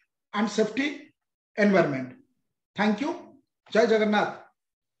 healthy and safety environment. Thank you. Jai Jagannath.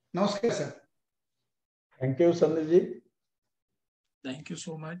 Namaskar, sir. Thank you, Sandip. Thank you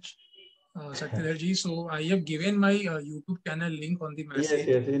so much, Shaktidhar ji. So I have given my YouTube channel link on the message.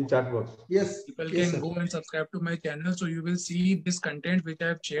 Yes, in chat box. Yes. People yes, can sir. go and subscribe to my channel, so you will see this content which I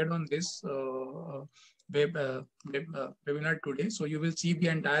have shared on this webinar today. So you will see the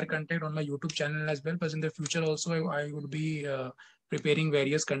entire content on my YouTube channel as well. But in the future also, I would be preparing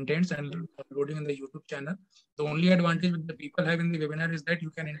various contents and uploading in the YouTube channel. The only advantage that the people have in the webinar is that you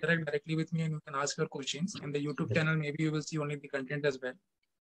can interact directly with me and you can ask your questions. In the YouTube channel, maybe you will see only the content as well.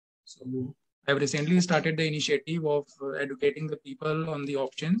 So I have recently started the initiative of educating the people on the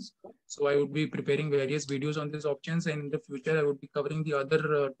options. So I would be preparing various videos on these options, and in the future I would be covering the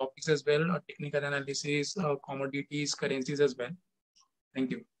other topics as well, technical analysis, commodities, currencies as well.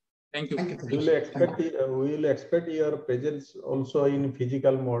 Thank you. Thank you. Thank you. We will expect your presence also in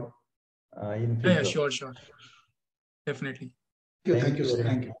physical mode in future. Yeah, sure. Definitely. Thank you, sir.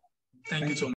 Thank you. Thank you so much.